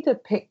luxury to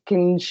pick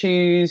and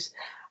choose,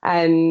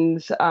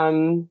 and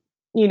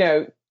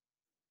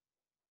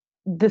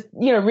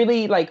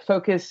really like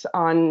focus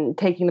on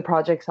taking the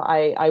projects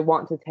I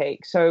want to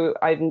take. So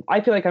I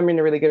feel like I'm in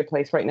a really good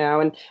place right now,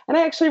 and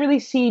I actually really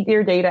see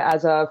Dear Data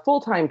as a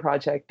full-time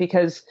project,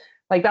 because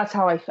like that's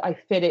how I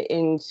fit it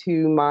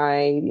into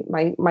my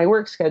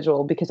work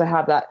schedule, because I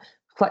have that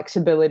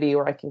flexibility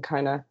where I can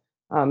kind of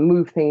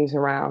move things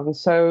around.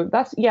 So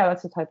that's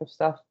the type of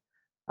stuff.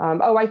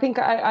 I think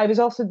I was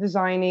also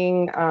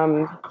designing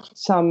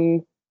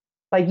some,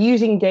 like,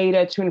 using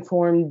data to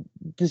inform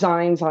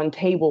designs on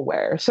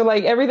tableware. So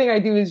like everything I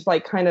do is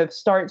like kind of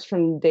starts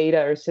from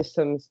data or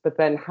systems, but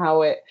then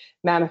how it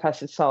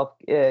manifests itself,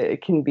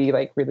 it can be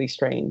like really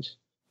strange.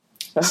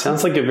 So.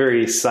 Sounds like a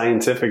very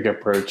scientific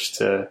approach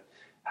to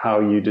how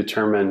you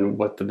determine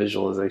what the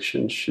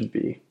visualization should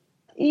be.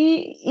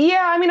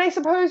 Yeah, I mean, I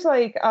suppose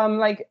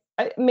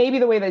maybe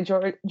the way that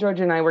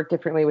Georgia and I work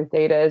differently with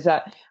data is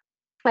that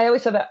I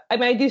always said that. I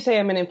mean, I do say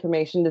I'm an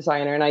information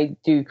designer, and I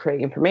do create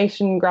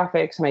information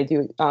graphics, and I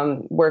do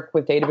work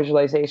with data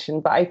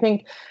visualization. But I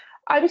think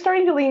I'm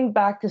starting to lean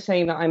back to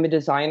saying that I'm a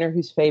designer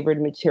whose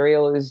favorite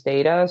material is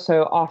data.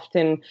 So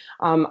often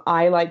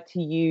I like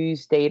to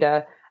use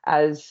data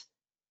as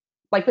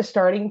like the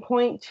starting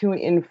point to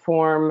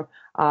inform,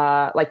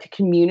 to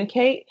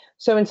communicate.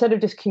 So instead of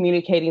just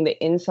communicating the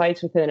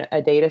insights within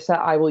a data set,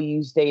 I will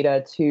use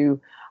data to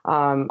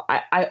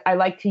I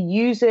like to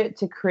use it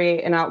to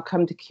create an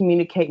outcome to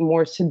communicate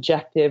more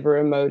subjective or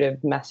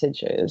emotive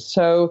messages.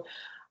 So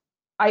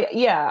so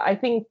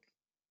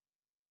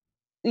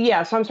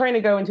I'm starting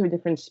to go into a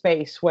different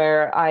space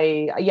where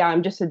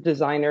I'm just a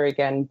designer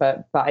again,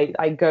 but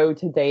I go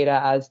to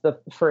data as the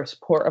first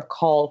port of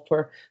call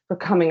for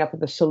coming up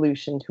with a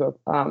solution to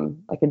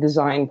a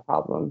design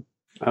problem.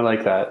 I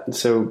like that.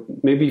 So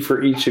maybe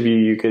for each of you,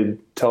 you could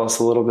tell us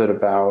a little bit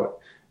about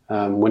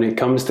when it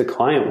comes to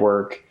client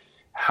work,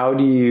 how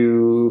do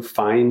you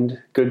find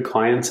good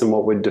clients, and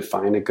what would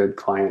define a good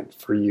client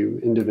for you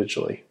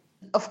individually?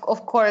 Of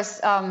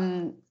course,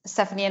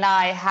 Stephanie and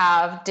I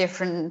have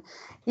different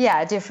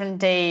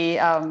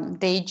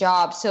day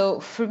jobs. So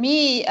for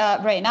me,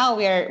 right now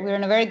we're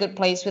in a very good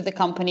place with the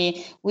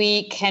company.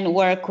 We can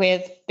work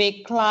with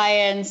big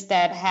clients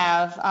that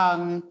have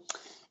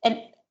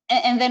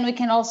and then we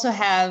can also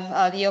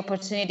have the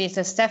opportunities,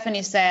 as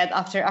Stephanie said,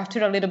 after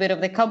a little bit of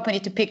the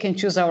company, to pick and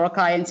choose our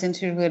clients and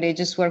to really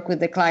just work with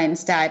the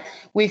clients that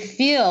we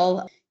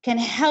feel can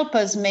help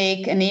us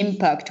make an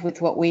impact with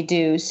what we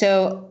do.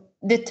 So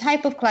the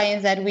type of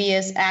clients that we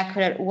as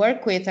Accurate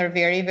work with are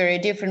very, very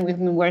different. We've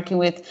been working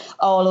with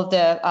all of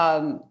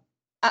the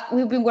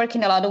we've been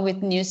working a lot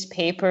with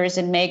newspapers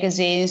and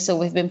magazines. So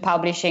we've been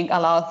publishing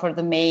a lot for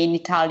the main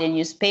Italian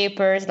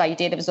newspapers, like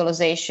data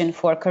visualization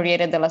for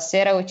Corriere della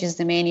Sera, which is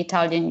the main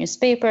Italian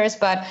newspapers.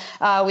 But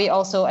we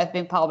also have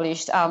been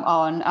published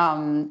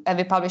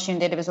publishing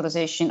data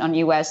visualization on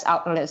US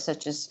outlets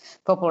such as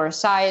Popular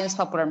Science,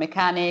 Popular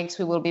Mechanics.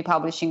 We will be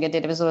publishing a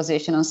data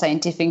visualization on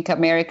Scientific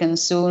American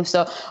soon.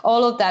 So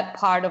all of that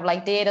part of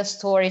like data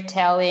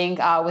storytelling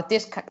with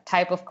this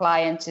type of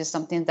clients is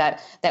something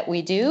that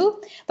we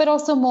do. But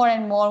also more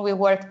and more we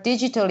work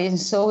digitally, and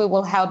so we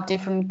will help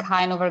different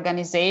kind of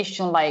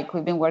organization. Like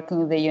we've been working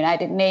with the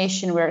United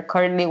Nations, we're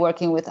currently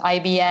working with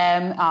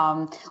IBM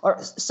or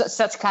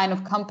such kind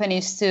of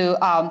companies to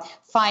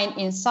find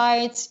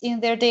insights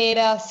in their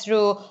data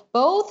through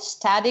both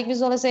static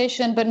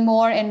visualization, but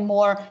more and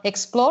more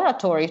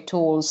exploratory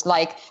tools.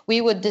 Like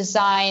we would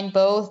design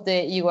both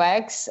the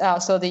UX,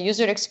 so the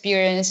user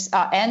experience,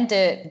 and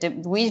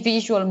the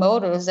visual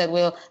models that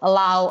will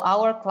allow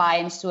our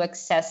clients to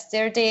access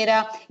their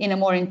data in a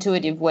more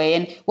intuitive way.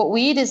 And what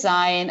we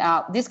design,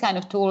 these kind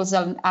of tools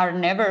are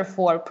never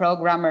for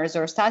programmers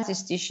or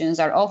statisticians,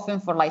 are often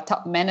for like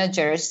top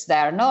managers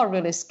that are not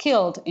really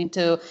skilled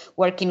into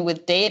working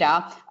with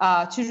data,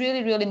 to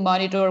really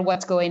monitor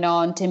what's going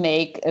on, to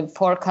make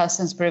forecasts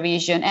and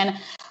provision. And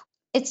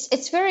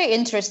it's very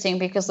interesting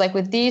because like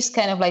with these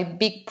kind of like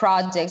big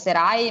projects that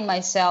I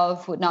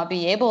myself would not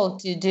be able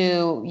to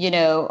do,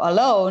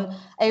 alone,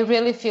 I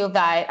really feel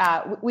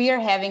that we are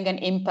having an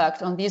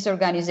impact on these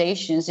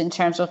organizations in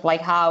terms of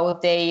like how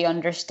they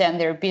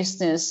understand their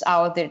business,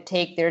 how they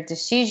take their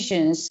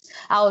decisions,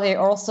 how they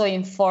also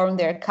inform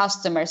their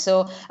customers.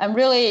 So I'm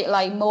really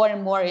like more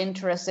and more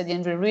interested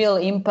in the real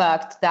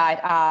impact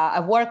that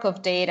a work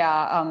of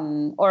data,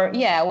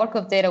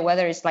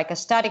 whether it's like a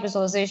static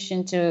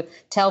visualization to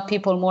tell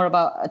people more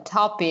about a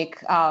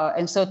topic,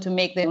 and so to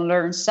make them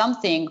learn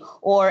something,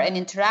 or an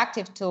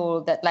interactive tool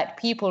that let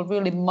people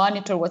really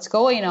monitor what's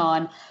going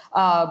on,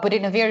 but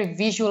in a very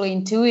visually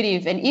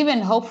intuitive and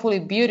even hopefully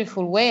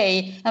beautiful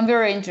way. I'm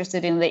very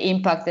interested in the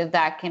impact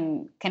that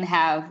can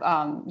have,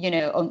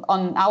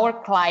 on our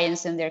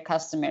clients and their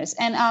customers.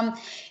 And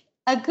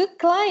a good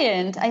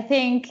client, I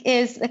think,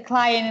 is a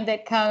client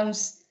that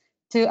comes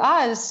to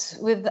us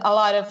with a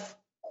lot of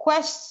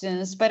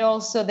questions, but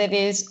also that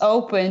is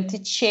open to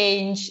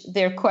change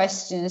their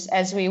questions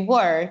as we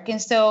work.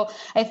 And so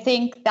I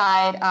think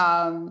that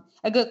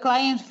a good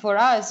client for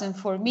us and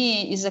for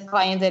me is a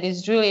client that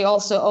is really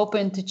also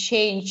open to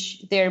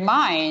change their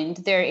mind,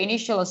 their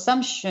initial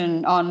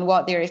assumption on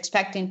what they're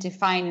expecting to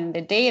find in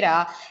the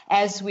data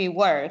as we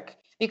work.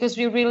 Because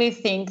we really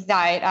think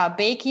that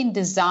baking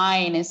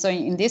design, and so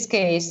in this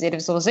case, the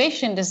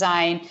visualization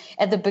design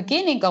at the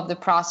beginning of the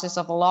process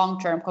of a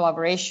long-term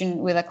collaboration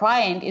with a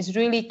client is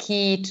really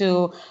key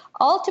to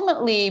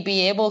ultimately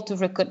be able to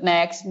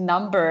reconnect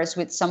numbers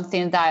with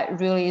something that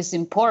really is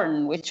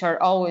important, which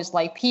are always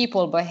like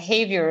people,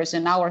 behaviors,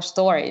 and our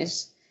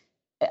stories.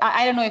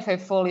 I don't know if I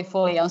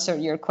fully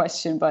answered your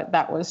question, but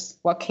that was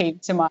what came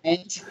to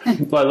mind.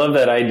 Well, I love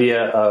that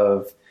idea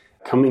of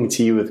coming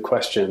to you with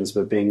questions,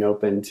 but being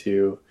open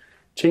to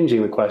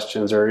changing the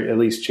questions, or at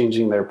least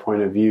changing their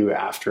point of view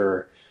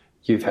after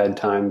you've had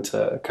time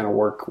to kind of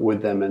work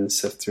with them and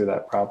sift through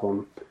that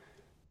problem.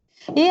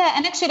 Yeah,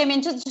 and actually, I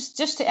mean,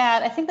 just to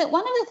add, I think that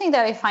one of the things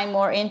that I find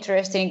more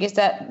interesting is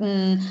that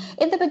in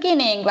the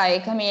beginning,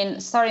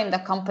 starting the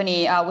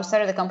company, we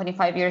started the company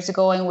 5 years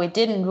ago, and we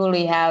didn't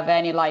really have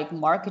any like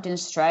marketing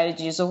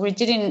strategies, or we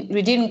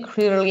didn't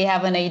clearly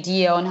have an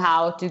idea on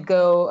how to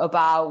go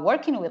about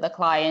working with a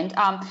client.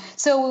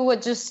 So we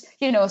would just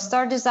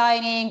start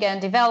designing and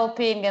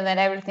developing, and then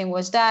everything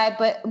was that.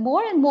 But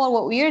more and more,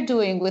 what we are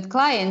doing with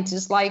clients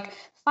is like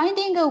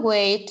finding a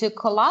way to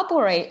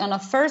collaborate on a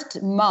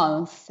first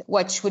month,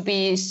 which would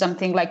be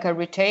something like a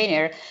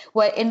retainer,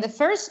 where in the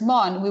first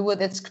month we would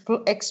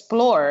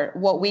explore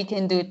what we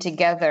can do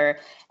together,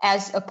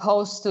 as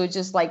opposed to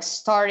just like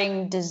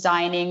starting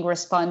designing,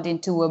 responding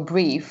to a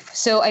brief.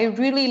 So I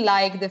really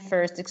like the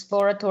first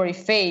exploratory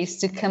phase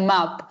to come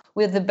up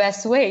with the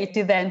best way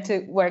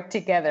to work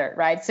together,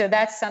 right? So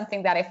that's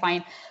something that I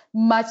find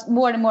much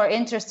more and more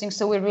interesting.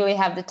 So we really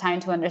have the time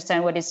to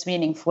understand what is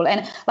meaningful.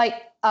 And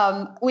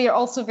we are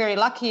also very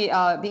lucky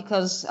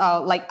because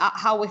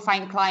how we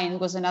find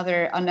client was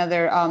another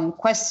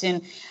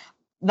question.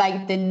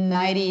 Like the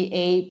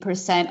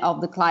 98% of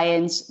the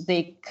clients,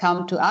 they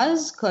come to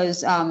us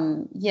because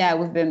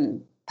we've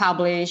been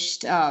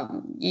published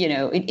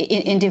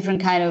in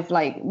different kind of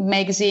like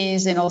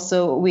magazines, and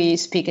also we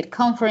speak at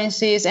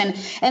conferences, and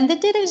the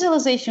data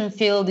visualization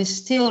field is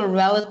still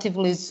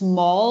relatively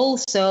small,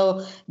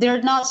 so there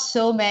are not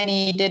so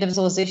many data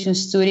visualization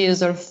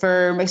studios or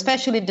firms,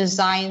 especially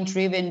design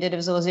driven data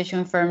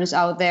visualization firms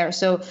out there.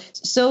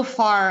 So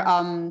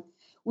far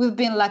we've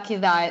been lucky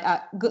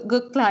that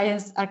good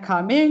clients are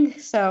coming,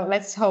 so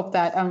let's hope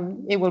that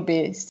it will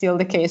be still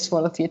the case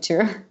for the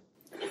future.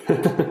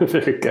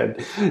 Very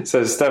good.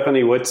 So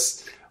Stephanie,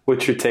 what's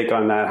your take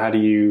on that? How do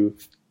you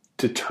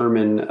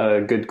determine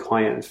a good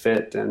client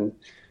fit, and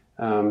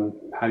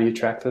how do you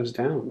track those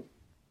down?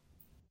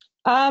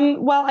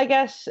 Well, I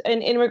guess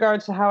in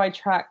regards to how I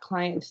track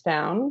clients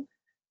down,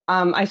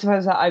 I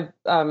suppose that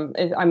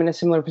I'm in a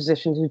similar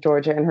position to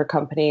Georgia and her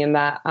company, in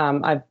that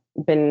I've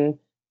been,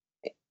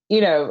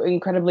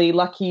 incredibly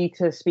lucky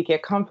to speak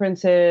at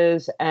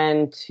conferences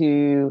and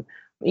to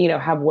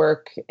have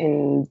work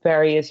in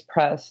various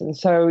press. And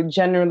so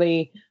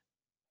generally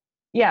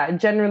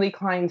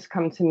clients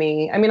come to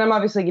me. I mean, I'm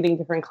obviously getting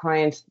different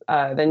clients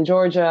than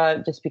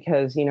Georgia, just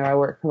because, I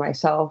work for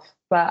myself.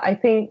 But I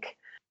think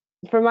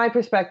from my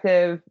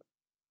perspective,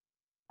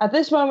 at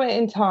this moment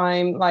in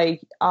time,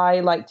 I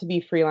like to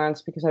be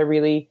freelance because I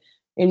really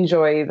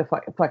enjoy the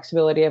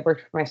flexibility. I've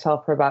worked for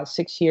myself for about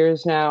 6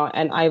 years now,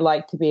 and I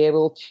like to be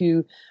able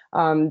to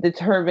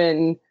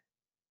determine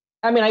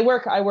I mean, I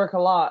work a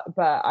lot,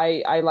 but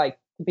I like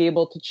to be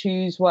able to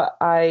choose what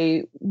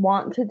I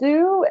want to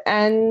do,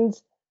 and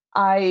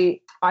I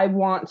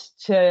want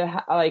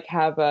to like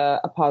have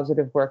a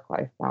positive work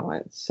life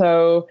balance.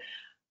 So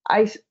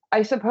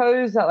I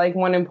suppose that like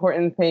one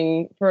important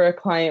thing for a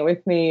client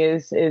with me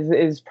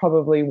is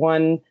probably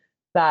one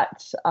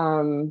that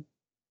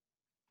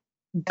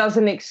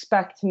doesn't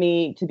expect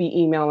me to be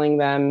emailing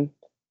them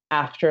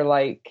after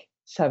like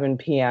 7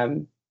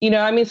 p.m. You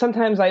know, I mean,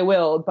 sometimes I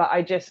will, but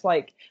I just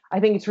like, I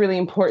think it's really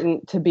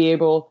important to be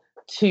able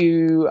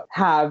to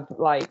have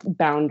like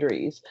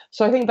boundaries.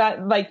 So I think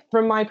that like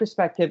from my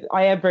perspective,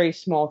 I have very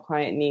small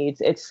client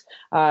needs. It's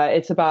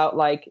about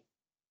like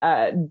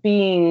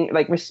being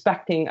like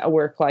respecting a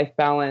work-life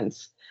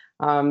balance,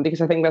 because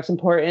I think that's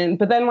important.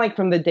 But then like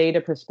from the data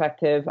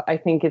perspective, I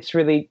think it's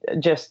really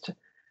just,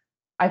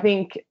 I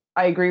think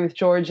I agree with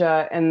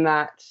Georgia in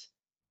that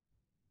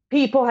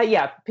people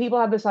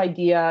have this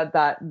idea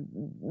that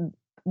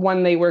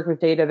when they work with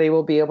data, they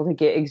will be able to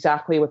get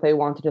exactly what they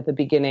wanted at the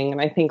beginning. And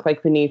I think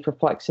like the need for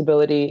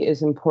flexibility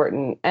is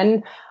important.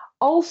 And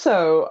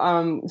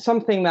also,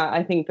 something that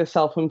I think the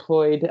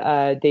self-employed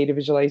data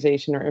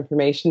visualization or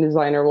information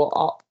designer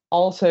will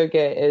also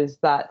get is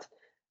that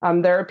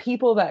there are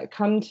people that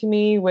come to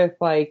me with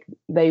like,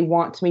 they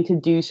want me to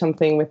do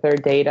something with their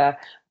data.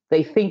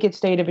 They think it's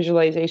data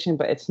visualization,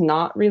 but it's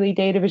not really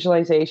data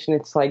visualization.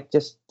 It's like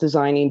just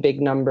designing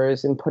big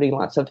numbers and putting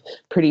lots of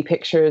pretty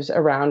pictures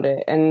around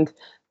it. And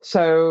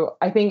so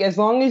I think as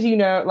long as you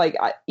know, like,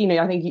 I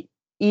think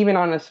even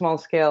on a small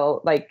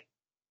scale, like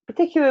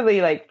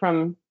particularly like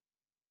from,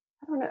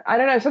 I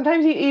don't know,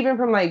 sometimes even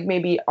from like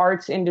maybe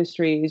arts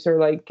industries or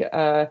like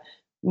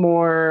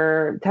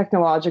more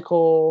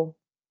technological,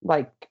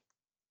 like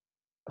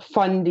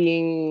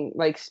funding,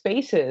 like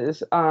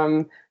spaces,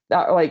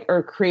 that like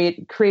or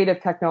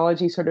creative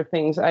technology sort of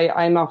things.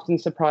 I'm often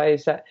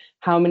surprised at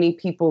how many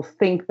people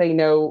think they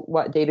know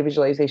what data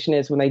visualization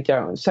is when they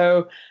don't.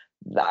 So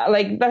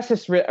like that's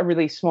just a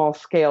really small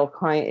scale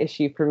client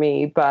issue for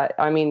me. But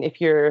I mean,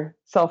 if you're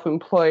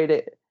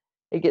self-employed,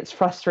 it gets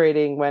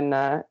frustrating when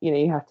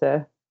you have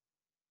to.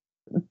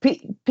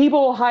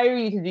 People will hire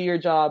you to do your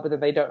job, but then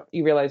they don't.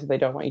 You realize that they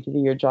don't want you to do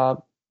your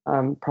job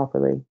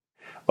properly.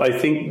 Well, I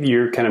think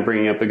you're kind of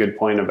bringing up a good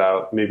point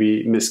about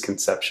maybe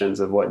misconceptions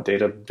of what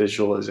data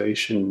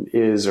visualization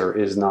is or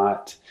is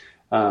not.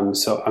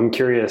 So I'm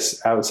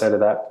curious, outside of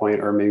that point,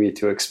 or maybe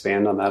to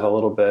expand on that a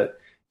little bit,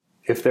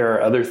 if there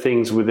are other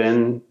things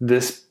within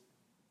this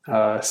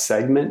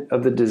segment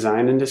of the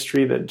design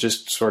industry that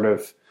just sort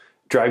of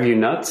drive you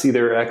nuts,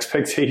 either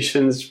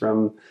expectations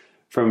from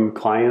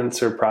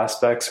clients or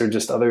prospects, or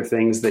just other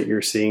things that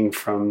you're seeing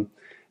from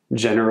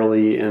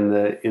generally in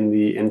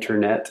the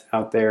internet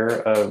out there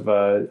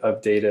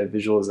of data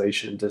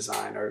visualization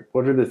design, or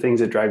what are the things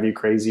that drive you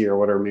crazy, or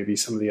what are maybe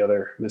some of the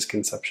other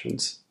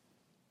misconceptions?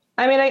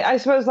 I mean, I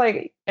suppose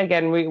like,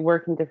 again, we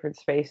work in different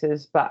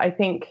spaces, but I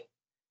think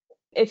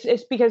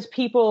it's because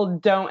people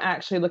don't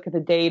actually look at the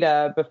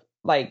data, but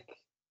like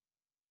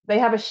they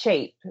have a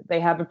shape,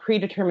 they have a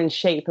predetermined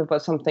shape of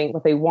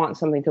what they want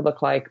something to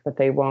look like, but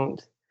they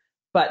won't.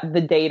 But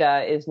the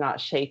data is not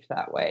shaped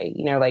that way.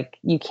 You know, like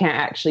you can't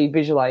actually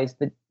visualize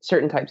the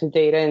certain types of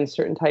data in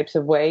certain types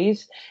of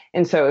ways.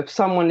 And so if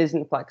someone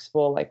isn't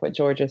flexible, like what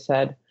Georgia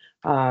said,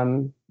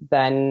 then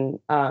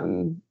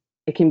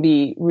it can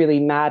be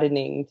really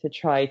maddening to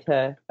try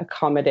to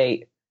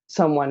accommodate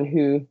someone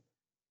who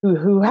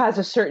has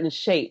a certain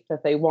shape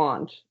that they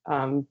want,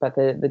 but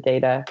the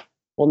data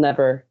will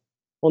never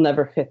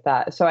fit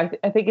that. So I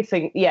think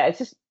it's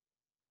just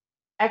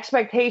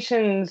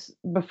expectations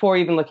before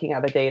even looking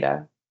at the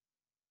data.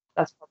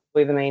 That's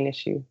probably the main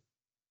issue.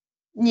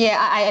 Yeah,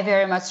 I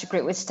very much agree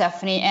with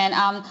Stephanie. And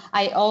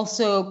I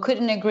also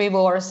couldn't agree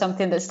more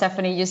something that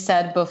Stephanie just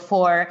said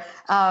before.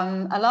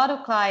 A lot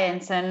of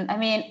clients, and I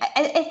mean,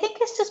 I think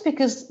it's just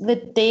because the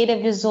data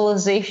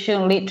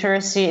visualization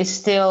literacy is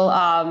still,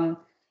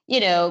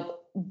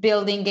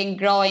 building and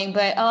growing.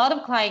 But a lot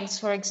of clients,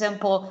 for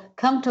example,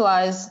 come to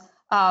us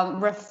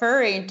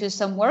referring to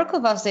some work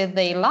of us that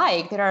they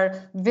like. There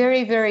are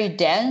very, very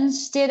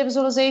dense data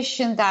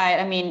visualization that,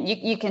 I mean,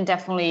 you can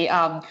definitely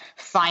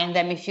find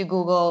them if you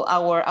Google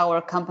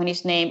our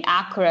company's name,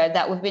 Accurate,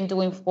 that we've been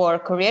doing for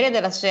Corriere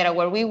della Sera,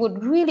 where we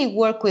would really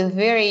work with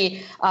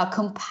very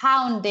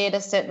compound data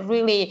set,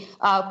 really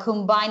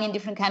combining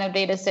different kind of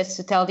data sets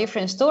to tell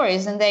different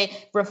stories. And they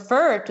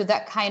refer to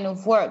that kind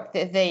of work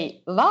that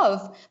they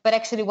love, but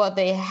actually what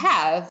they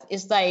have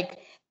is like,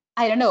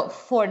 I don't know,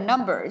 4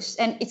 numbers.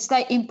 And it's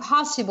like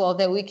impossible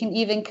that we can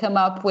even come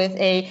up with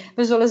a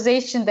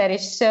visualization that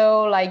is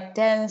so like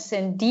dense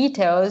and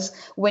details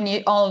when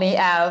you only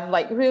have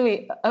like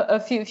really a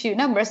few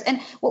numbers. And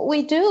what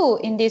we do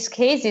in these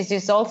cases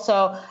is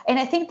also, and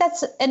I think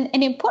that's an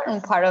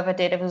important part of a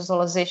data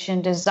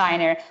visualization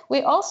designer,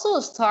 we also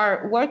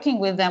start working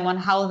with them on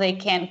how they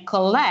can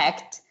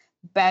collect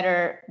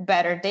better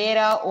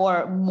data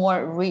or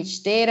more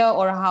rich data,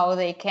 or how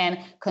they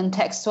can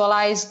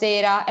contextualize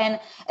data.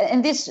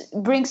 And this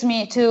brings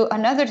me to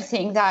another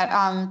thing that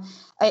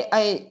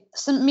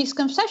some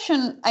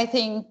misconception, I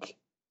think,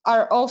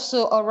 are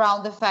also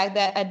around the fact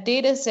that a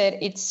data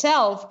set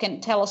itself can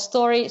tell a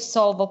story,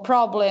 solve a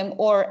problem,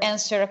 or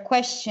answer a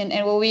question.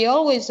 And what we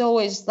always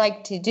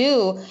like to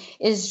do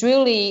is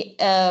really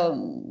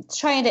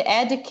trying to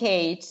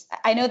educate.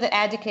 I know that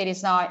educate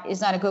is not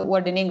a good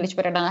word in English,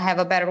 but I don't have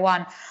a better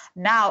one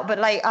now. But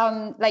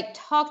like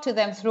talk to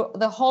them through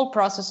the whole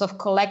process of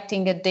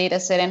collecting a data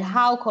set and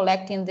how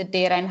collecting the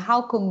data and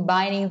how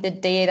combining the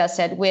data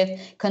set with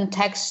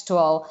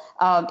contextual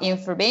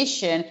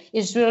information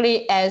is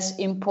really as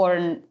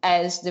important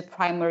as the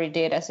primary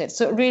data set.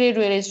 So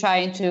really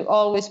trying to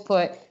always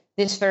put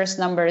these first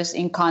numbers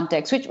in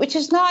context, which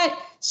is not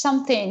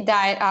something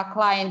that our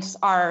clients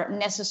are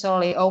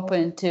necessarily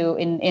open to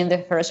in the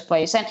first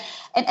place. And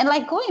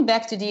like going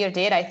back to Dear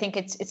Data, I think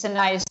it's a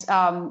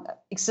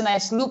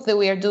nice loop that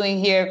we are doing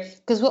here,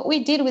 because what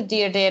we did with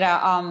Dear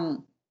Data,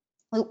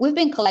 we've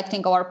been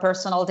collecting our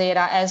personal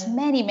data as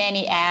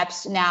many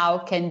apps now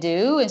can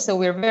do. And so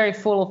we're very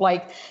full of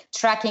like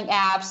tracking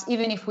apps.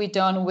 Even if we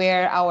don't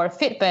wear our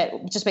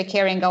Fitbit, just by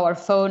carrying our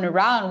phone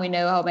around, we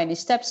know how many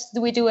steps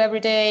we do every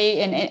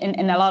day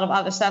and a lot of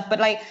other stuff. But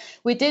like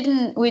we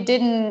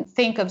didn't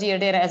think of Dear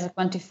Data as a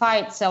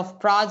quantified self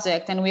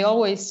project. And we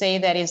always say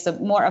that it's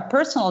more a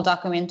personal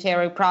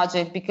documentary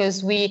project,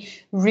 because we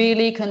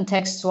really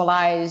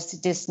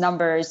contextualized these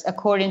numbers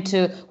according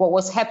to what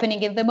was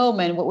happening in the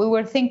moment, what we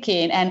were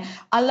thinking, and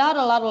a lot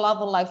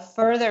of like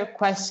further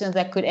questions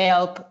that could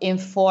help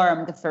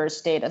inform the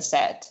first data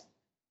set.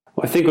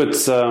 Well, I think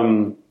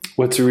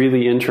what's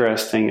really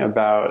interesting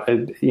about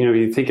it,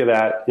 you think of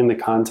that in the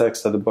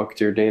context of the book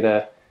Dear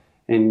Data,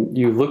 and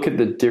you look at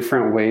the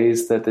different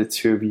ways that the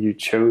two of you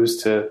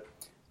chose to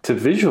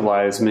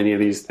visualize many of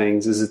these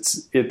things.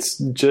 It's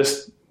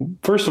just,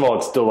 first of all,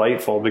 it's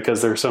delightful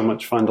because they're so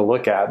much fun to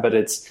look at, but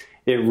it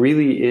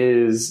really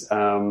is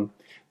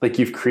like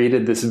you've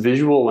created this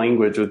visual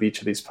language with each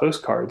of these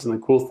postcards. And the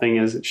cool thing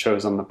is it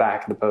shows on the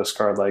back of the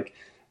postcard like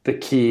the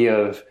key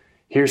of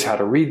here's how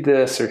to read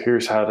this, or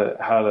here's how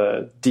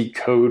to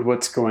decode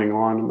what's going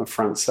on the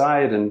front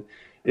side. And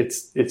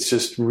it's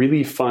just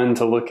really fun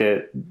to look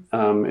at.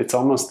 It's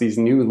almost these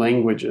new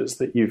languages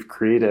that you've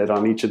created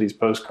on each of these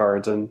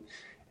postcards, and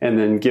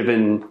then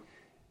given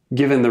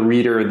the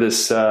reader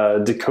this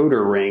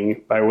decoder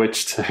ring by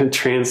which to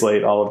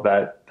translate all of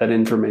that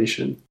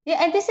information.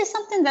 Yeah, and this is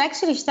something that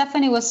actually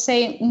Stephanie was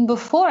saying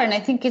before, and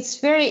I think it's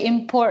very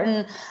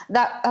important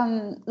that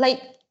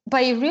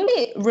by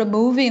really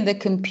removing the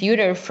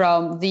computer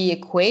from the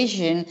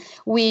equation,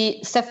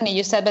 Stephanie,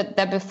 you said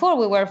that before,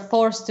 we were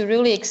forced to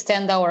really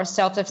extend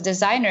ourselves as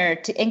designer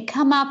and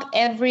come up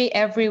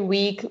every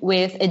week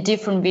with a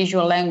different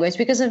visual language.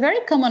 Because a very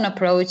common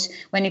approach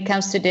when it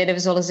comes to data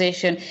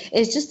visualization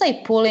is just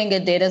like pulling a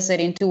data set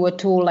into a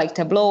tool like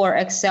Tableau or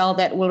Excel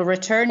that will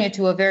return you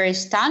to a very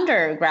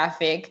standard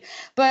graphic.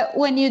 But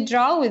when you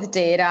draw with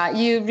data,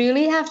 you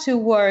really have to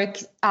work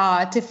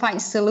to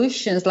find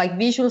solutions, like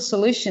visual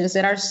solutions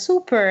that are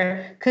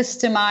super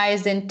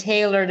customized and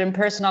tailored and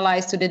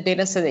personalized to the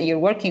data set that you're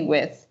working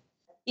with.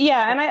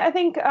 Yeah, and I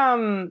think,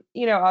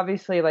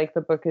 obviously, like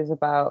the book is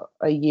about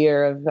a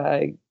year of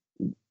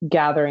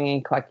gathering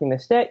and collecting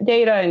this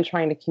data and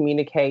trying to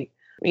communicate,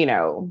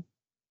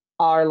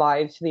 our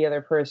lives to the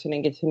other person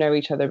and get to know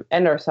each other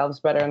and ourselves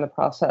better in the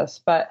process.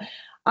 But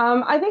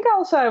I think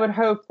also I would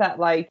hope that,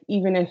 like,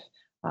 even if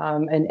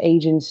an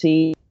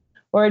agency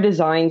or a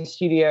design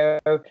studio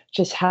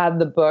just had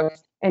the book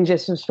and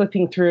just was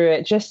flipping through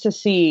it just to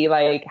see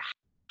like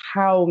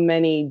how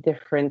many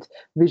different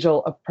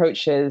visual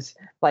approaches,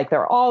 like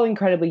they're all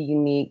incredibly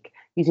unique,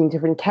 using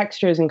different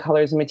textures and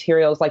colors and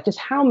materials, like just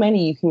how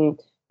many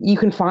you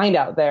can find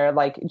out there,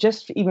 like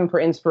just even for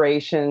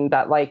inspiration,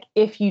 that like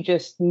if you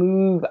just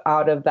move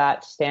out of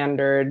that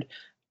standard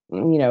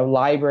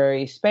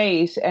library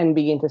space and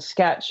begin to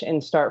sketch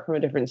and start from a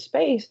different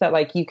space, that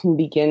like you can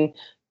begin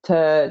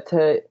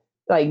to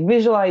like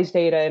visualize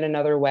data in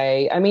another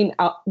way. I mean,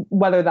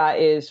 whether that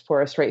is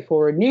for a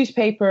straightforward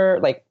newspaper,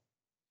 like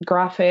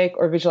graphic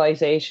or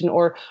visualization,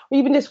 or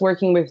even just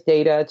working with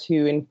data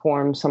to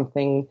inform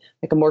something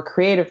like a more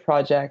creative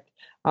project,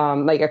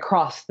 like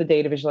across the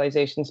data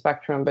visualization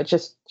spectrum, but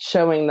just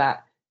showing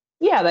that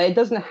it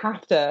doesn't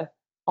have to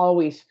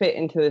always fit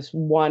into this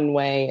one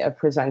way of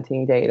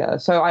presenting data.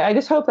 So I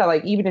just hope that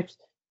like, even if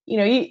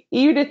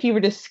you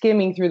were just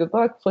skimming through the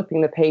book, flipping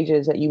the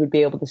pages, that you would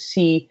be able to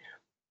see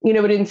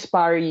would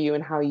inspire you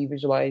in how you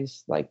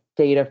visualize like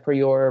data for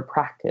your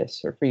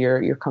practice or for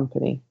your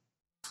company.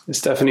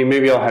 Stephanie,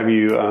 maybe I'll have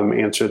you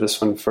answer this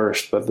one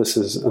first, but this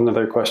is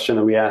another question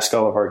that we ask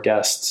all of our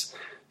guests.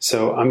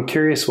 So I'm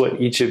curious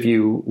what each of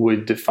you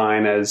would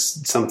define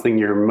as something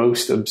you're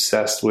most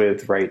obsessed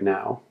with right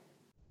now.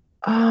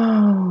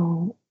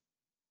 Oh,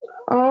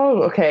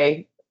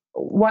 okay.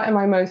 What am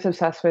I most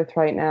obsessed with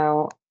right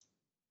now?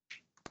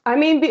 I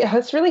mean,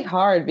 it's really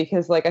hard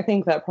because, like, I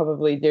think that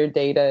probably Dear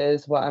Data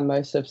is what I'm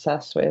most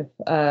obsessed with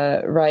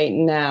right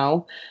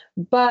now.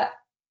 But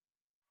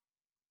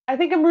I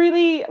think I'm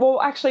really,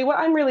 well, actually, what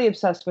I'm really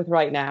obsessed with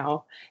right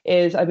now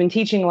is I've been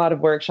teaching a lot of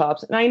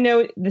workshops, and I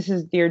know this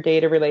is Dear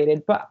Data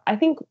related, but I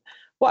think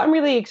what I'm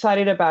really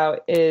excited about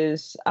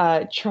is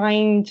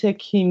trying to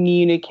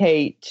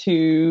communicate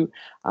to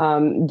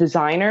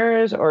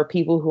designers or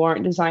people who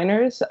aren't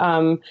designers,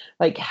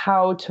 like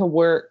how to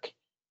work,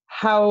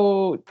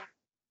 how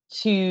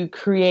to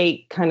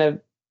create kind of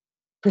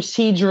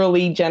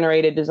procedurally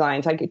generated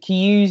designs, like to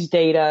use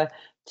data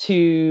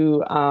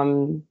to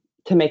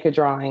make a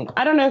drawing.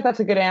 I don't know if that's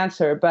a good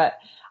answer, but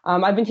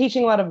I've been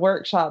teaching a lot of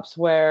workshops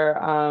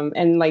where,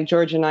 and like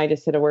George and I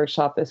just did a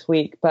workshop this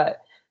week,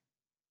 but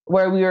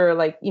where we were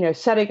like,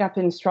 setting up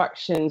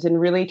instructions and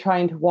really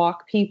trying to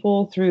walk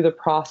people through the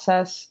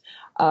process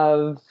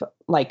of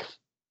like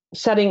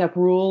setting up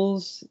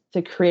rules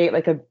to create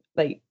like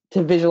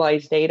to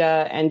visualize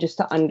data and just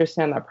to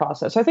understand that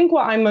process. So I think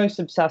what I'm most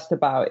obsessed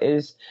about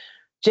is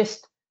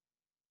just,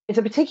 it's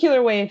a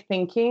particular way of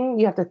thinking.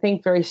 You have to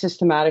think very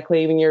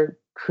systematically when you're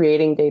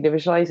creating data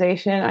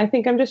visualization. I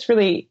think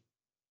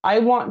I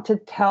want to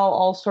tell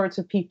all sorts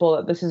of people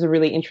that this is a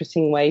really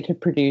interesting way to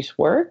produce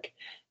work.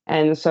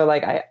 And so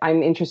like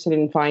I'm interested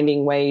in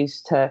finding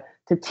ways to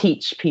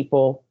teach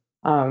people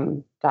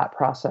that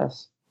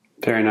process.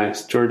 Very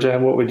nice. Georgia,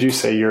 what would you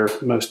say you're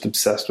most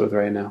obsessed with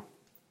right now?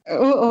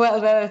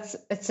 Well,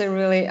 it's a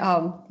really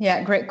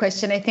great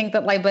question. I think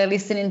that like by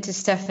listening to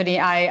Stephanie,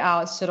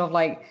 I sort of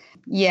like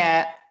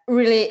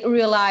really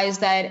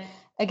realized that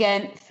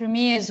again for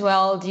me as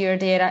well, Dear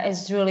Data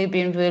has really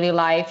been really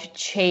life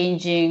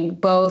changing,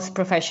 both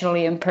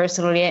professionally and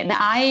personally. And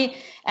I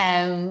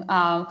am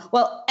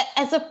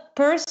as a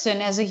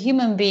person, as a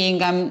human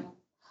being, I'm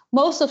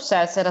most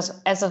obsessed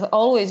as I've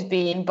always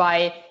been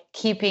by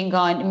keeping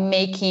on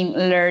making,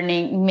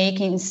 learning,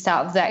 making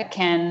stuff that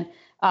can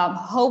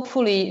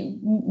hopefully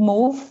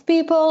move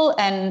people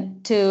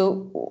and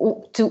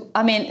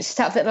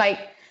stuff that like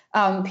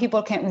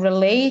people can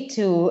relate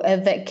to,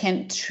 that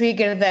can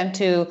trigger them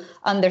to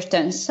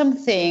understand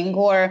something,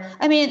 or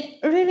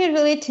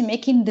really to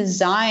making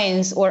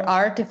designs or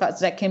artifacts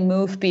that can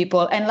move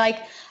people. And like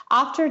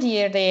after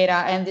Dear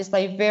Data and this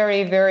like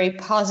very, very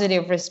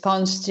positive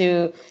response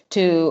to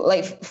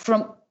like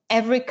from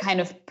every kind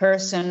of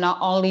person, not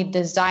only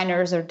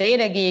designers or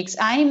data geeks,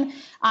 I'm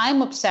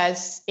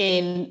obsessed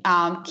in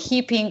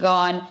keeping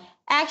on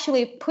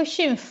actually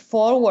pushing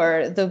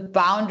forward the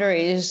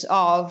boundaries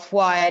of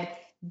what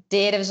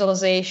data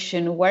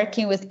visualization,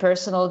 working with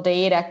personal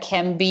data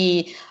can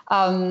be,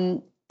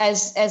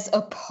 as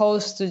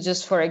opposed to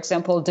just, for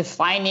example,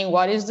 defining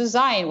what is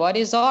design, what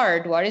is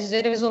art, what is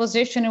data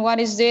visualization, and what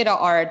is data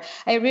art.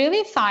 I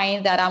really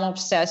find that I'm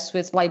obsessed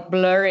with like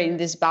blurring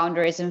these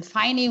boundaries and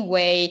finding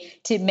way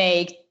to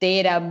make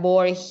data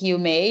more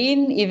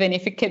humane, even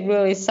if it can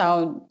really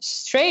sound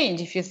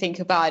strange if you think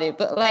about it.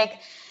 But like,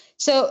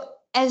 so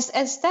as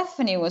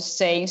Stephanie was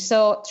saying,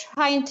 so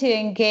trying to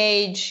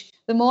engage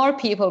the more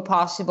people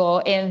possible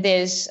in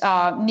this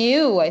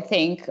new, I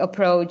think,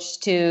 approach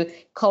to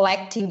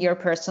collecting your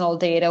personal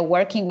data,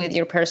 working with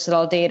your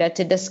personal data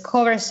to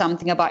discover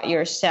something about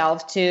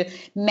yourself, to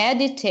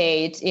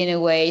meditate in a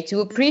way, to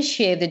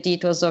appreciate the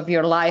details of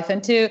your life,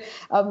 and to,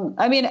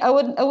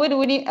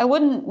 I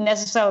wouldn't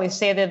necessarily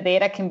say that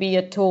data can be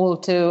a tool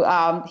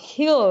to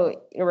heal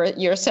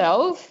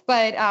yourself,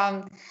 but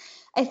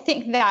I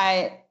think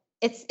that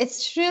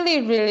it's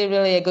really, really,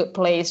 really a good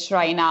place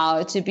right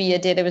now to be a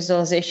data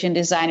visualization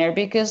designer,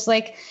 because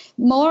like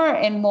more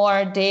and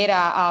more data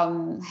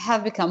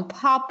have become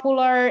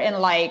popular, and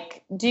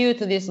like due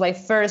to this like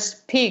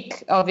first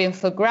peak of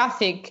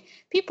infographic,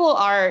 people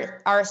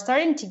are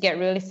starting to get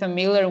really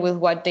familiar with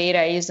what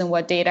data is and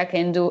what data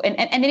can do, and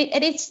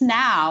it's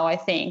now I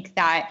think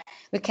that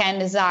we can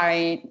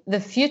design the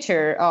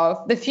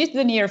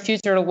near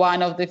future,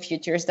 one of the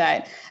futures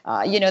that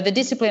the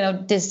discipline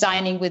of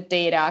designing with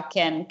data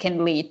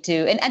can lead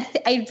to. And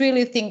I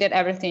really think that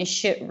everything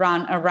should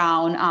run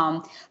around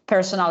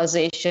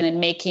personalization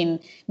and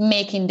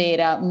making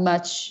data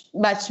much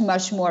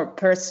more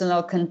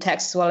personal,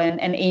 contextual,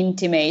 and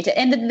intimate.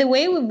 And the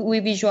way we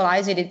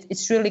visualize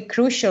it's really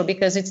crucial,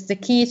 because it's the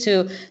key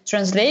to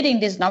translating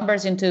these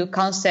numbers into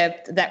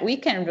concept that we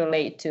can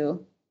relate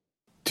to.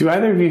 Do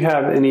either of you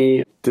have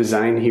any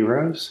design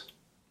heroes?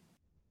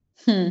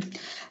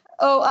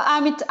 Oh,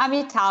 I'm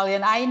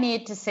Italian. I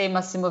need to say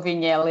Massimo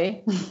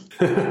Vignelli.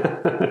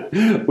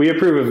 We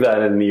approve of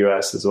that in the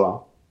US as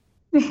well.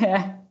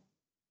 Yeah.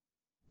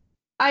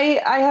 I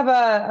have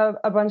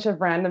a bunch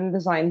of random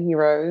design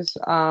heroes.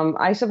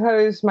 I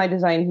suppose my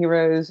design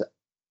heroes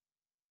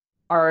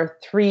are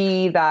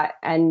three that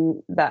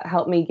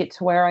helped me get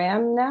to where I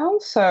am now.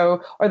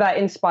 So, or that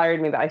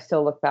inspired me, that I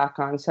still look back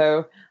on.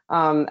 So,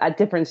 at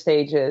different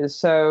stages.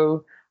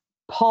 So,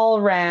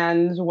 Paul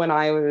Rand when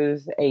I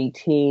was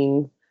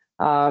 18,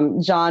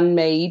 John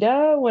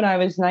Maeda when I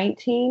was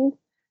 19,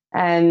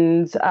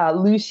 and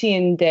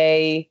Lucian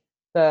Day,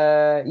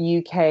 the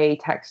UK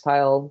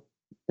textile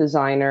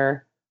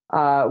designer,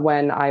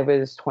 when I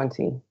was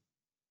 20.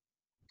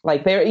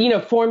 Like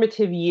they're,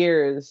 formative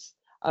years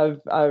of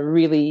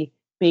really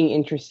being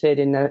interested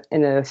in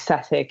an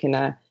aesthetic, in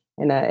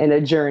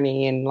a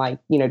journey, and like,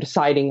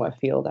 deciding what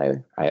field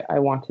I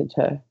wanted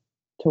to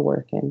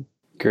work in.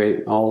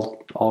 Great.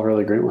 All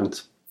really great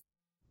ones.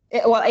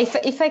 Well,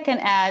 if I can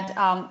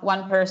add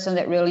one person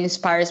that really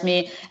inspires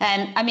me,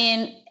 and I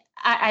mean,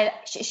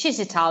 she's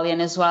Italian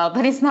as well,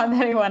 but it's not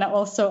that I want to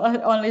also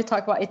only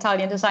talk about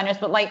Italian designers,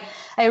 but like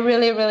I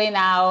really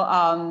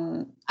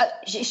now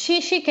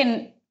she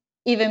can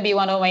even be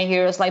one of my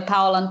heroes, like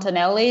Paolo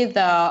Antonelli,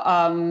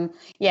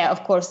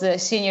 of course, the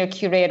senior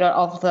curator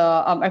of the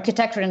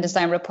architecture and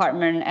design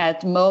department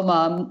at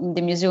MoMA,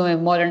 the Museum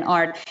of Modern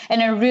Art.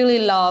 And I really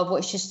love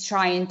what she's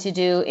trying to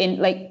do in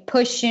like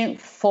pushing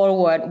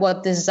forward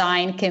what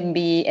design can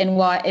be and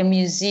what a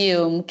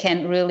museum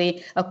can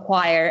really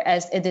acquire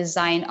as a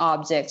design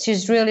object.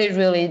 She's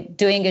really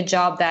doing a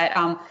job that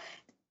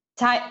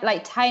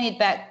tying it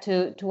back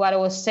to what I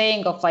was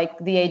saying of like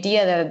the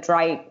idea that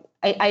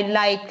I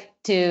like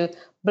to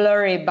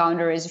blurry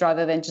boundaries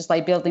rather than just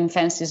like building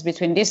fences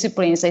between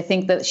disciplines. I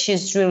think that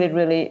she's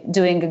really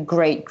doing a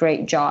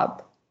great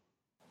job.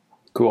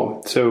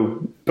 Cool.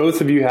 So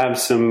both of you have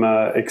some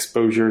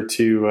exposure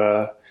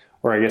to,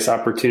 or I guess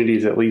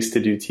opportunities at least to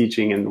do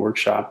teaching in the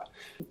workshop.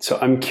 So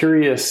I'm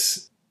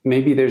curious,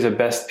 maybe there's a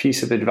best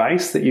piece of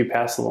advice that you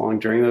pass along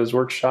during those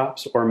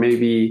workshops, or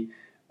maybe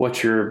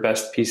what's your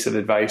best piece of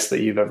advice that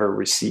you've ever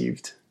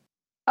received?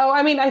 Oh,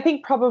 I mean, I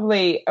think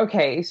probably,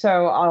 okay,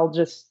 so I'll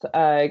just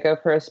go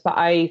first, but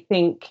I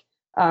think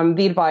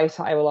the advice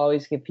I will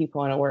always give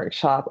people in a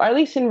workshop, or at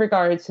least in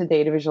regards to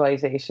data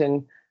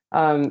visualization,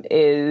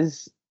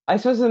 is, I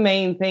suppose the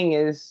main thing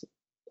is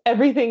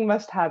everything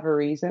must have a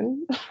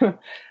reason,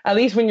 at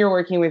least when you're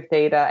working with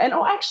data. And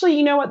actually,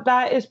 you know what,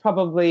 that is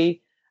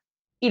probably,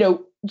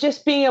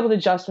 just being able to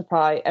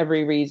justify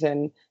every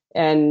reason,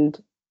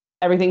 and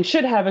everything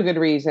should have a good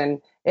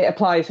reason. It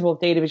applies to both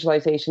data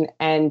visualization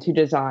and to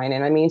design.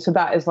 And I mean, so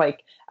that is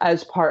like,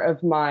 as part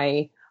of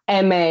my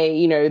MA,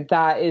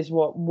 that is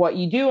what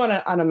you do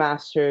on a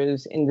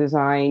master's in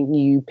design.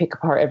 You pick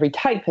apart every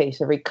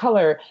typeface, every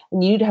color,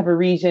 and you need to have a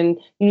reason.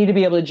 You need to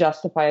be able to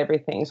justify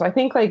everything. So I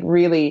think like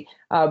really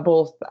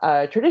both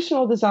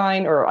traditional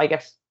design, or I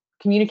guess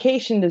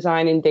communication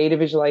design, and data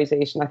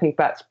visualization, I think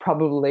that's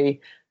probably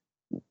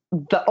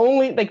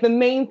the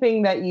main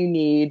thing that you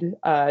need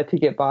to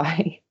get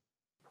by.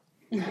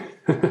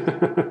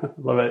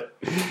 Love it.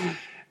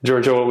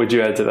 Georgia, what would you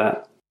add to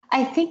that?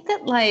 I think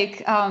that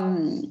like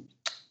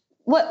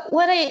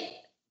what I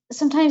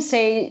sometimes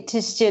say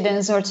to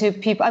students or to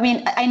people, I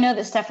mean, I know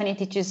that Stephanie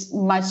teaches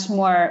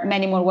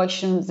many more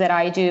workshops than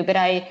I do, but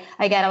I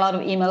get a lot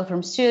of email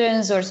from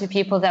students or to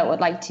people that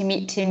would like to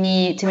meet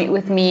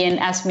with me and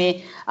ask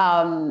me,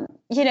 some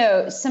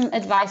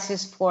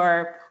advices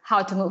for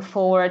how to move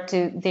forward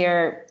to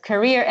their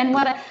career. And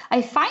what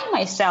I find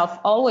myself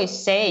always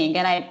saying,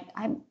 and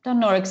I don't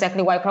know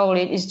exactly why,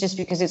 probably it's just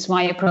because it's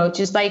my approach,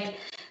 is like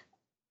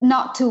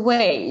not to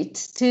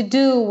wait, to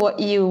do what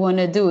you want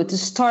to do, to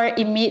start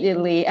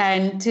immediately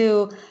and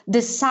to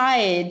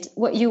decide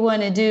what you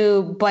want to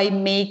do by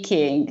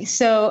making.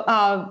 So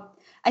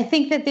I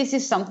think that this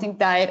is something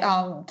that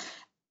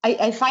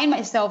I find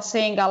myself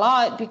saying a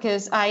lot,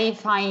 because I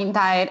find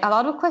that a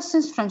lot of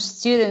questions from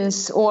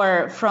students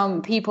or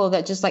from people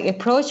that just like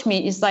approach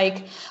me is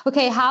like,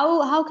 okay,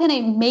 how can I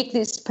make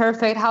this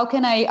perfect? How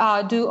can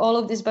I do all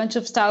of this bunch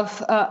of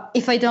stuff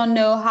if I don't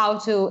know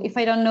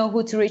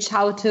who to reach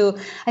out to?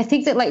 I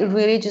think that like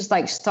really just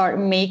like start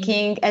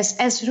making as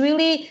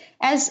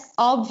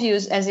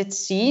obvious as it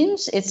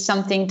seems. It's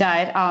something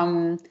that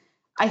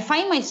I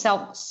find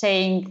myself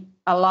saying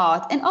a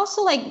lot. And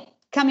also like,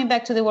 coming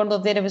back to the world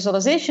of data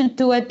visualization,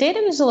 to a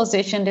data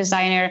visualization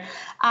designer,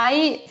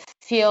 I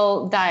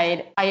feel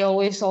that I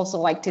always also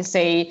like to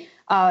say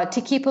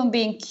to keep on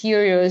being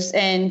curious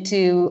and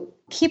to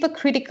keep a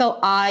critical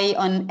eye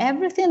on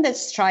everything that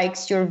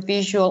strikes your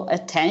visual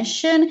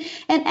attention,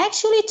 and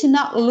actually to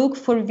not look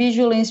for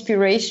visual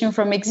inspiration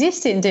from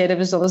existing data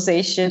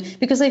visualization,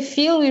 because I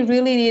feel we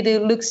really need to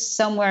look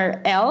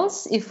somewhere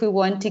else if we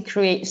want to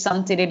create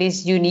something that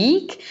is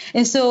unique.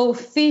 And so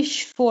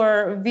fish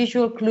for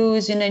visual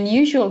clues in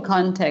unusual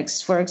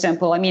contexts. For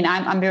example, I mean,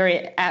 I'm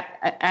very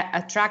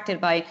attracted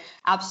by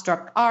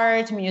abstract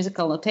art,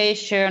 musical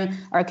notation,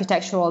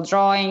 architectural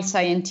drawing,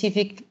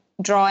 scientific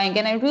drawing.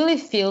 And I really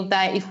feel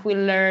that if we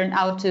learn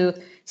how to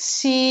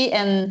see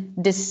and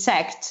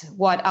dissect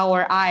what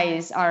our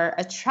eyes are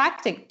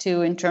attracted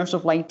to in terms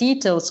of like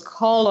details,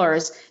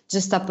 colors,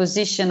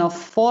 juxtaposition of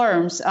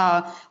forms,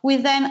 we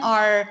then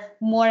are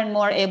more and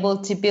more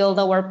able to build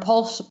our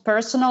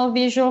personal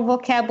visual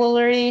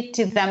vocabulary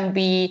to then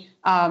be,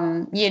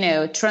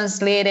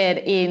 translated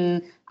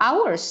in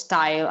our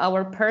style,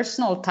 our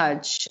personal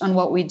touch on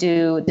what we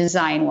do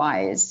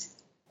design-wise.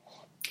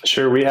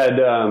 Sure. We had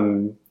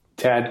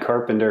Tad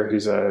Carpenter,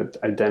 who's an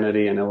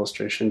identity and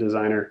illustration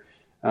designer,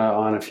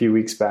 on a few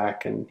weeks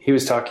back. And he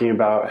was talking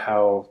about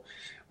how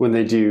when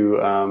they do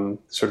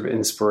sort of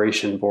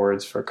inspiration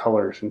boards for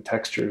colors and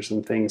textures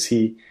and things,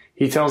 he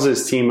he tells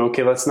his team,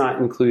 okay, let's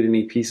not include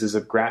any pieces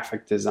of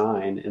graphic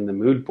design in the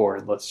mood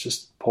board. Let's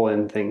just pull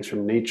in things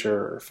from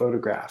nature or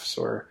photographs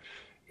or,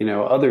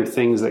 other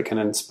things that can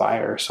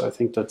inspire. So I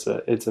think it's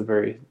a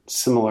very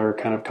similar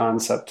kind of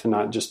concept to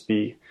not just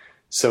be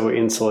so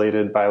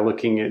insulated by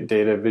looking at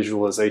data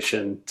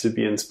visualization to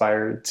be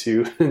inspired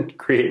to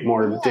create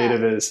more data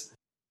viz.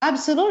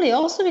 Absolutely.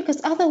 Also, because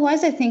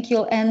otherwise I think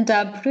you'll end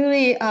up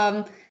really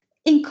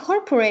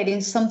incorporating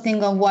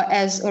something of what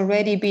has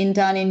already been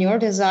done in your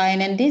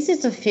design. And this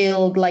is a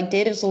field like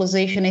data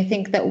visualization, I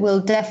think, that will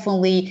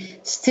definitely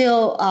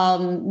still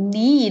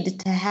need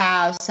to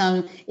have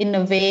some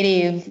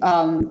innovative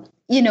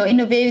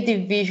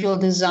visual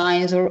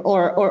designs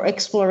or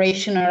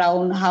exploration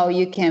around how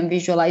you can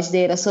visualize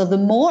data. So the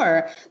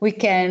more we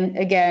can,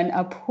 again,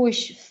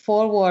 push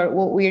forward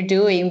what we're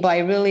doing by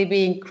really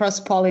being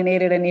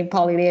cross-pollinated and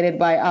impollinated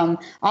by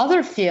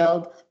other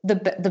fields,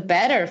 the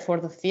better for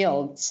the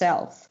field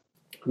itself.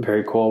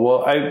 Very cool.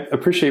 Well, I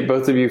appreciate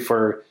both of you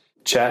for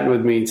chatting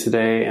with me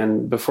today.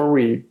 And before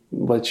we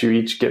let you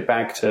each get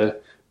back to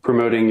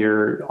promoting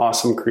your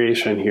awesome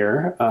creation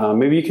here,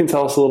 maybe you can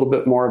tell us a little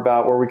bit more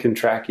about where we can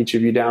track each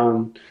of you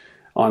down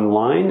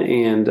online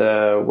and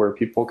where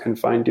people can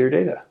find your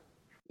data.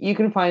 You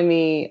can find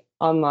me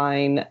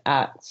online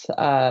at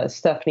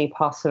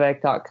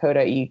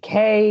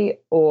stephanieposavec.co.uk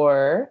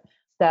or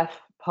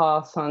Steph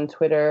Poss on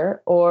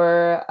Twitter,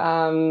 or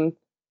I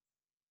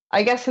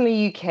guess in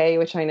the UK,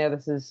 which I know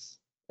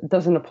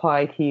doesn't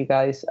apply to you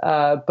guys,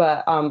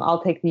 but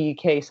I'll take the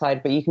UK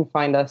side. But you can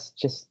find us,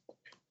 just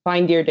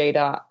find your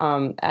data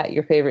at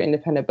your favorite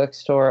independent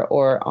bookstore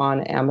or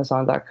on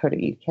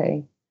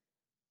Amazon.co.uk.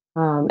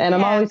 And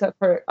I'm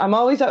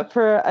always up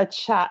for a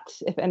chat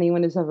if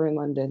anyone is ever in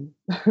London.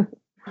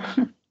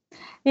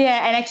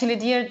 Yeah, and actually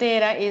Dear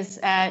Data is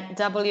at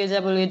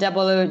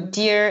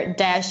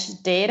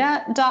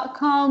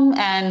www.dear-data.com,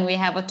 and we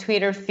have a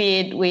Twitter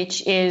feed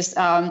which is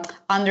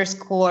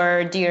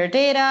 _Dear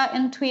Data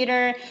in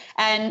Twitter.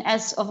 And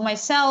as of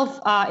myself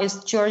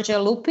is Georgia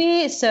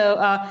Lupi,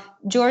 so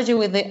Georgia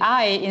with the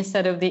I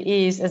instead of the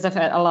E's, as I've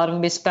had a lot of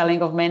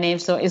misspelling of my name.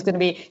 So it's going to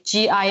be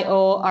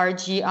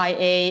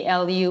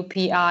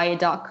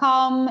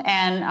GIORGIALUPI.com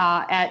and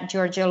at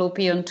Georgia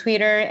Lupi on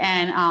Twitter.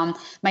 And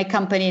my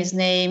company's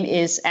name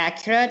is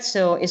Accurate,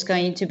 so it's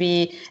going to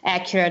be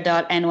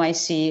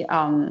accurate.nyc.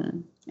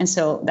 And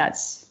so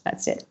that's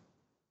it.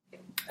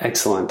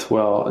 Excellent.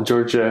 Well,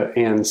 Georgia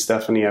and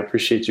Stephanie, I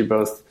appreciate you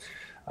both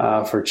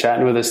for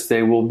chatting with us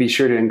today. We'll be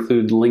sure to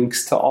include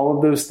links to all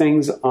of those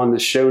things on the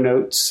show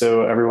notes,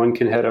 so everyone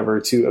can head over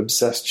to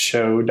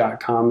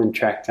obsessedshow.com and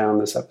track down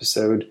this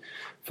episode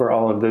for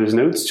all of those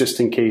notes, just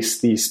in case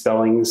the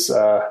spellings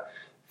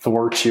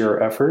thwart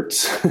your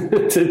efforts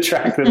to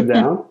track them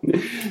down.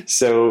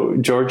 So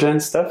Georgia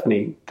and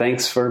Stephanie,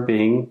 thanks for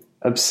being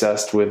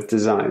obsessed with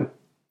design.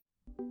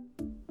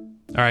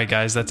 All right,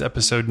 guys, that's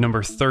episode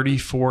number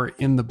 34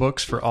 in the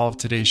books for all of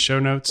today's show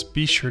notes.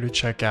 Be sure to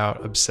check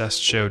out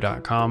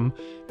obsessedshow.com.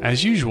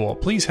 As usual,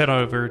 please head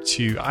over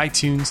to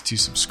iTunes to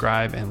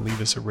subscribe and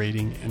leave us a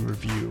rating and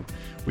review.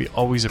 We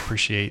always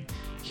appreciate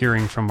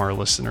hearing from our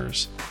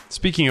listeners.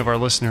 Speaking of our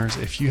listeners,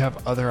 if you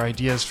have other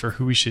ideas for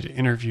who we should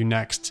interview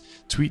next,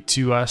 tweet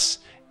to us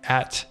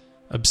at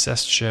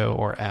obsessedshow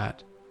or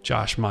at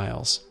Josh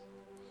Miles.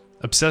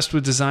 Obsessed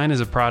with Design is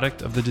a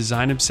product of the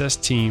Design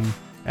Obsessed team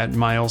at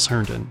Miles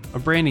Herndon, a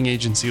branding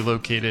agency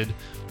located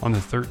on the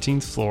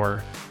 13th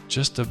floor,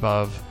 just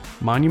above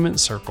Monument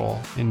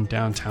Circle in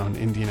downtown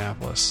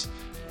Indianapolis.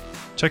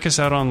 Check us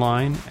out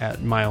online at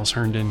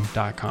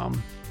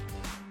milesherndon.com.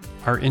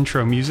 Our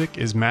intro music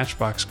is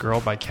Matchbox Girl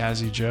by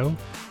Cassie Joe,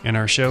 and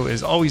our show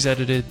is always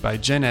edited by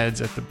Jen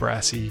Eds at the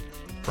Brassy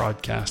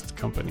Broadcast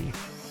Company.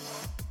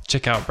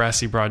 Check out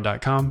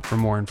brassybroad.com for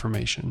more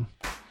information.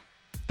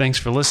 Thanks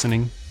for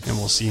listening, and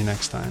we'll see you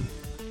next time.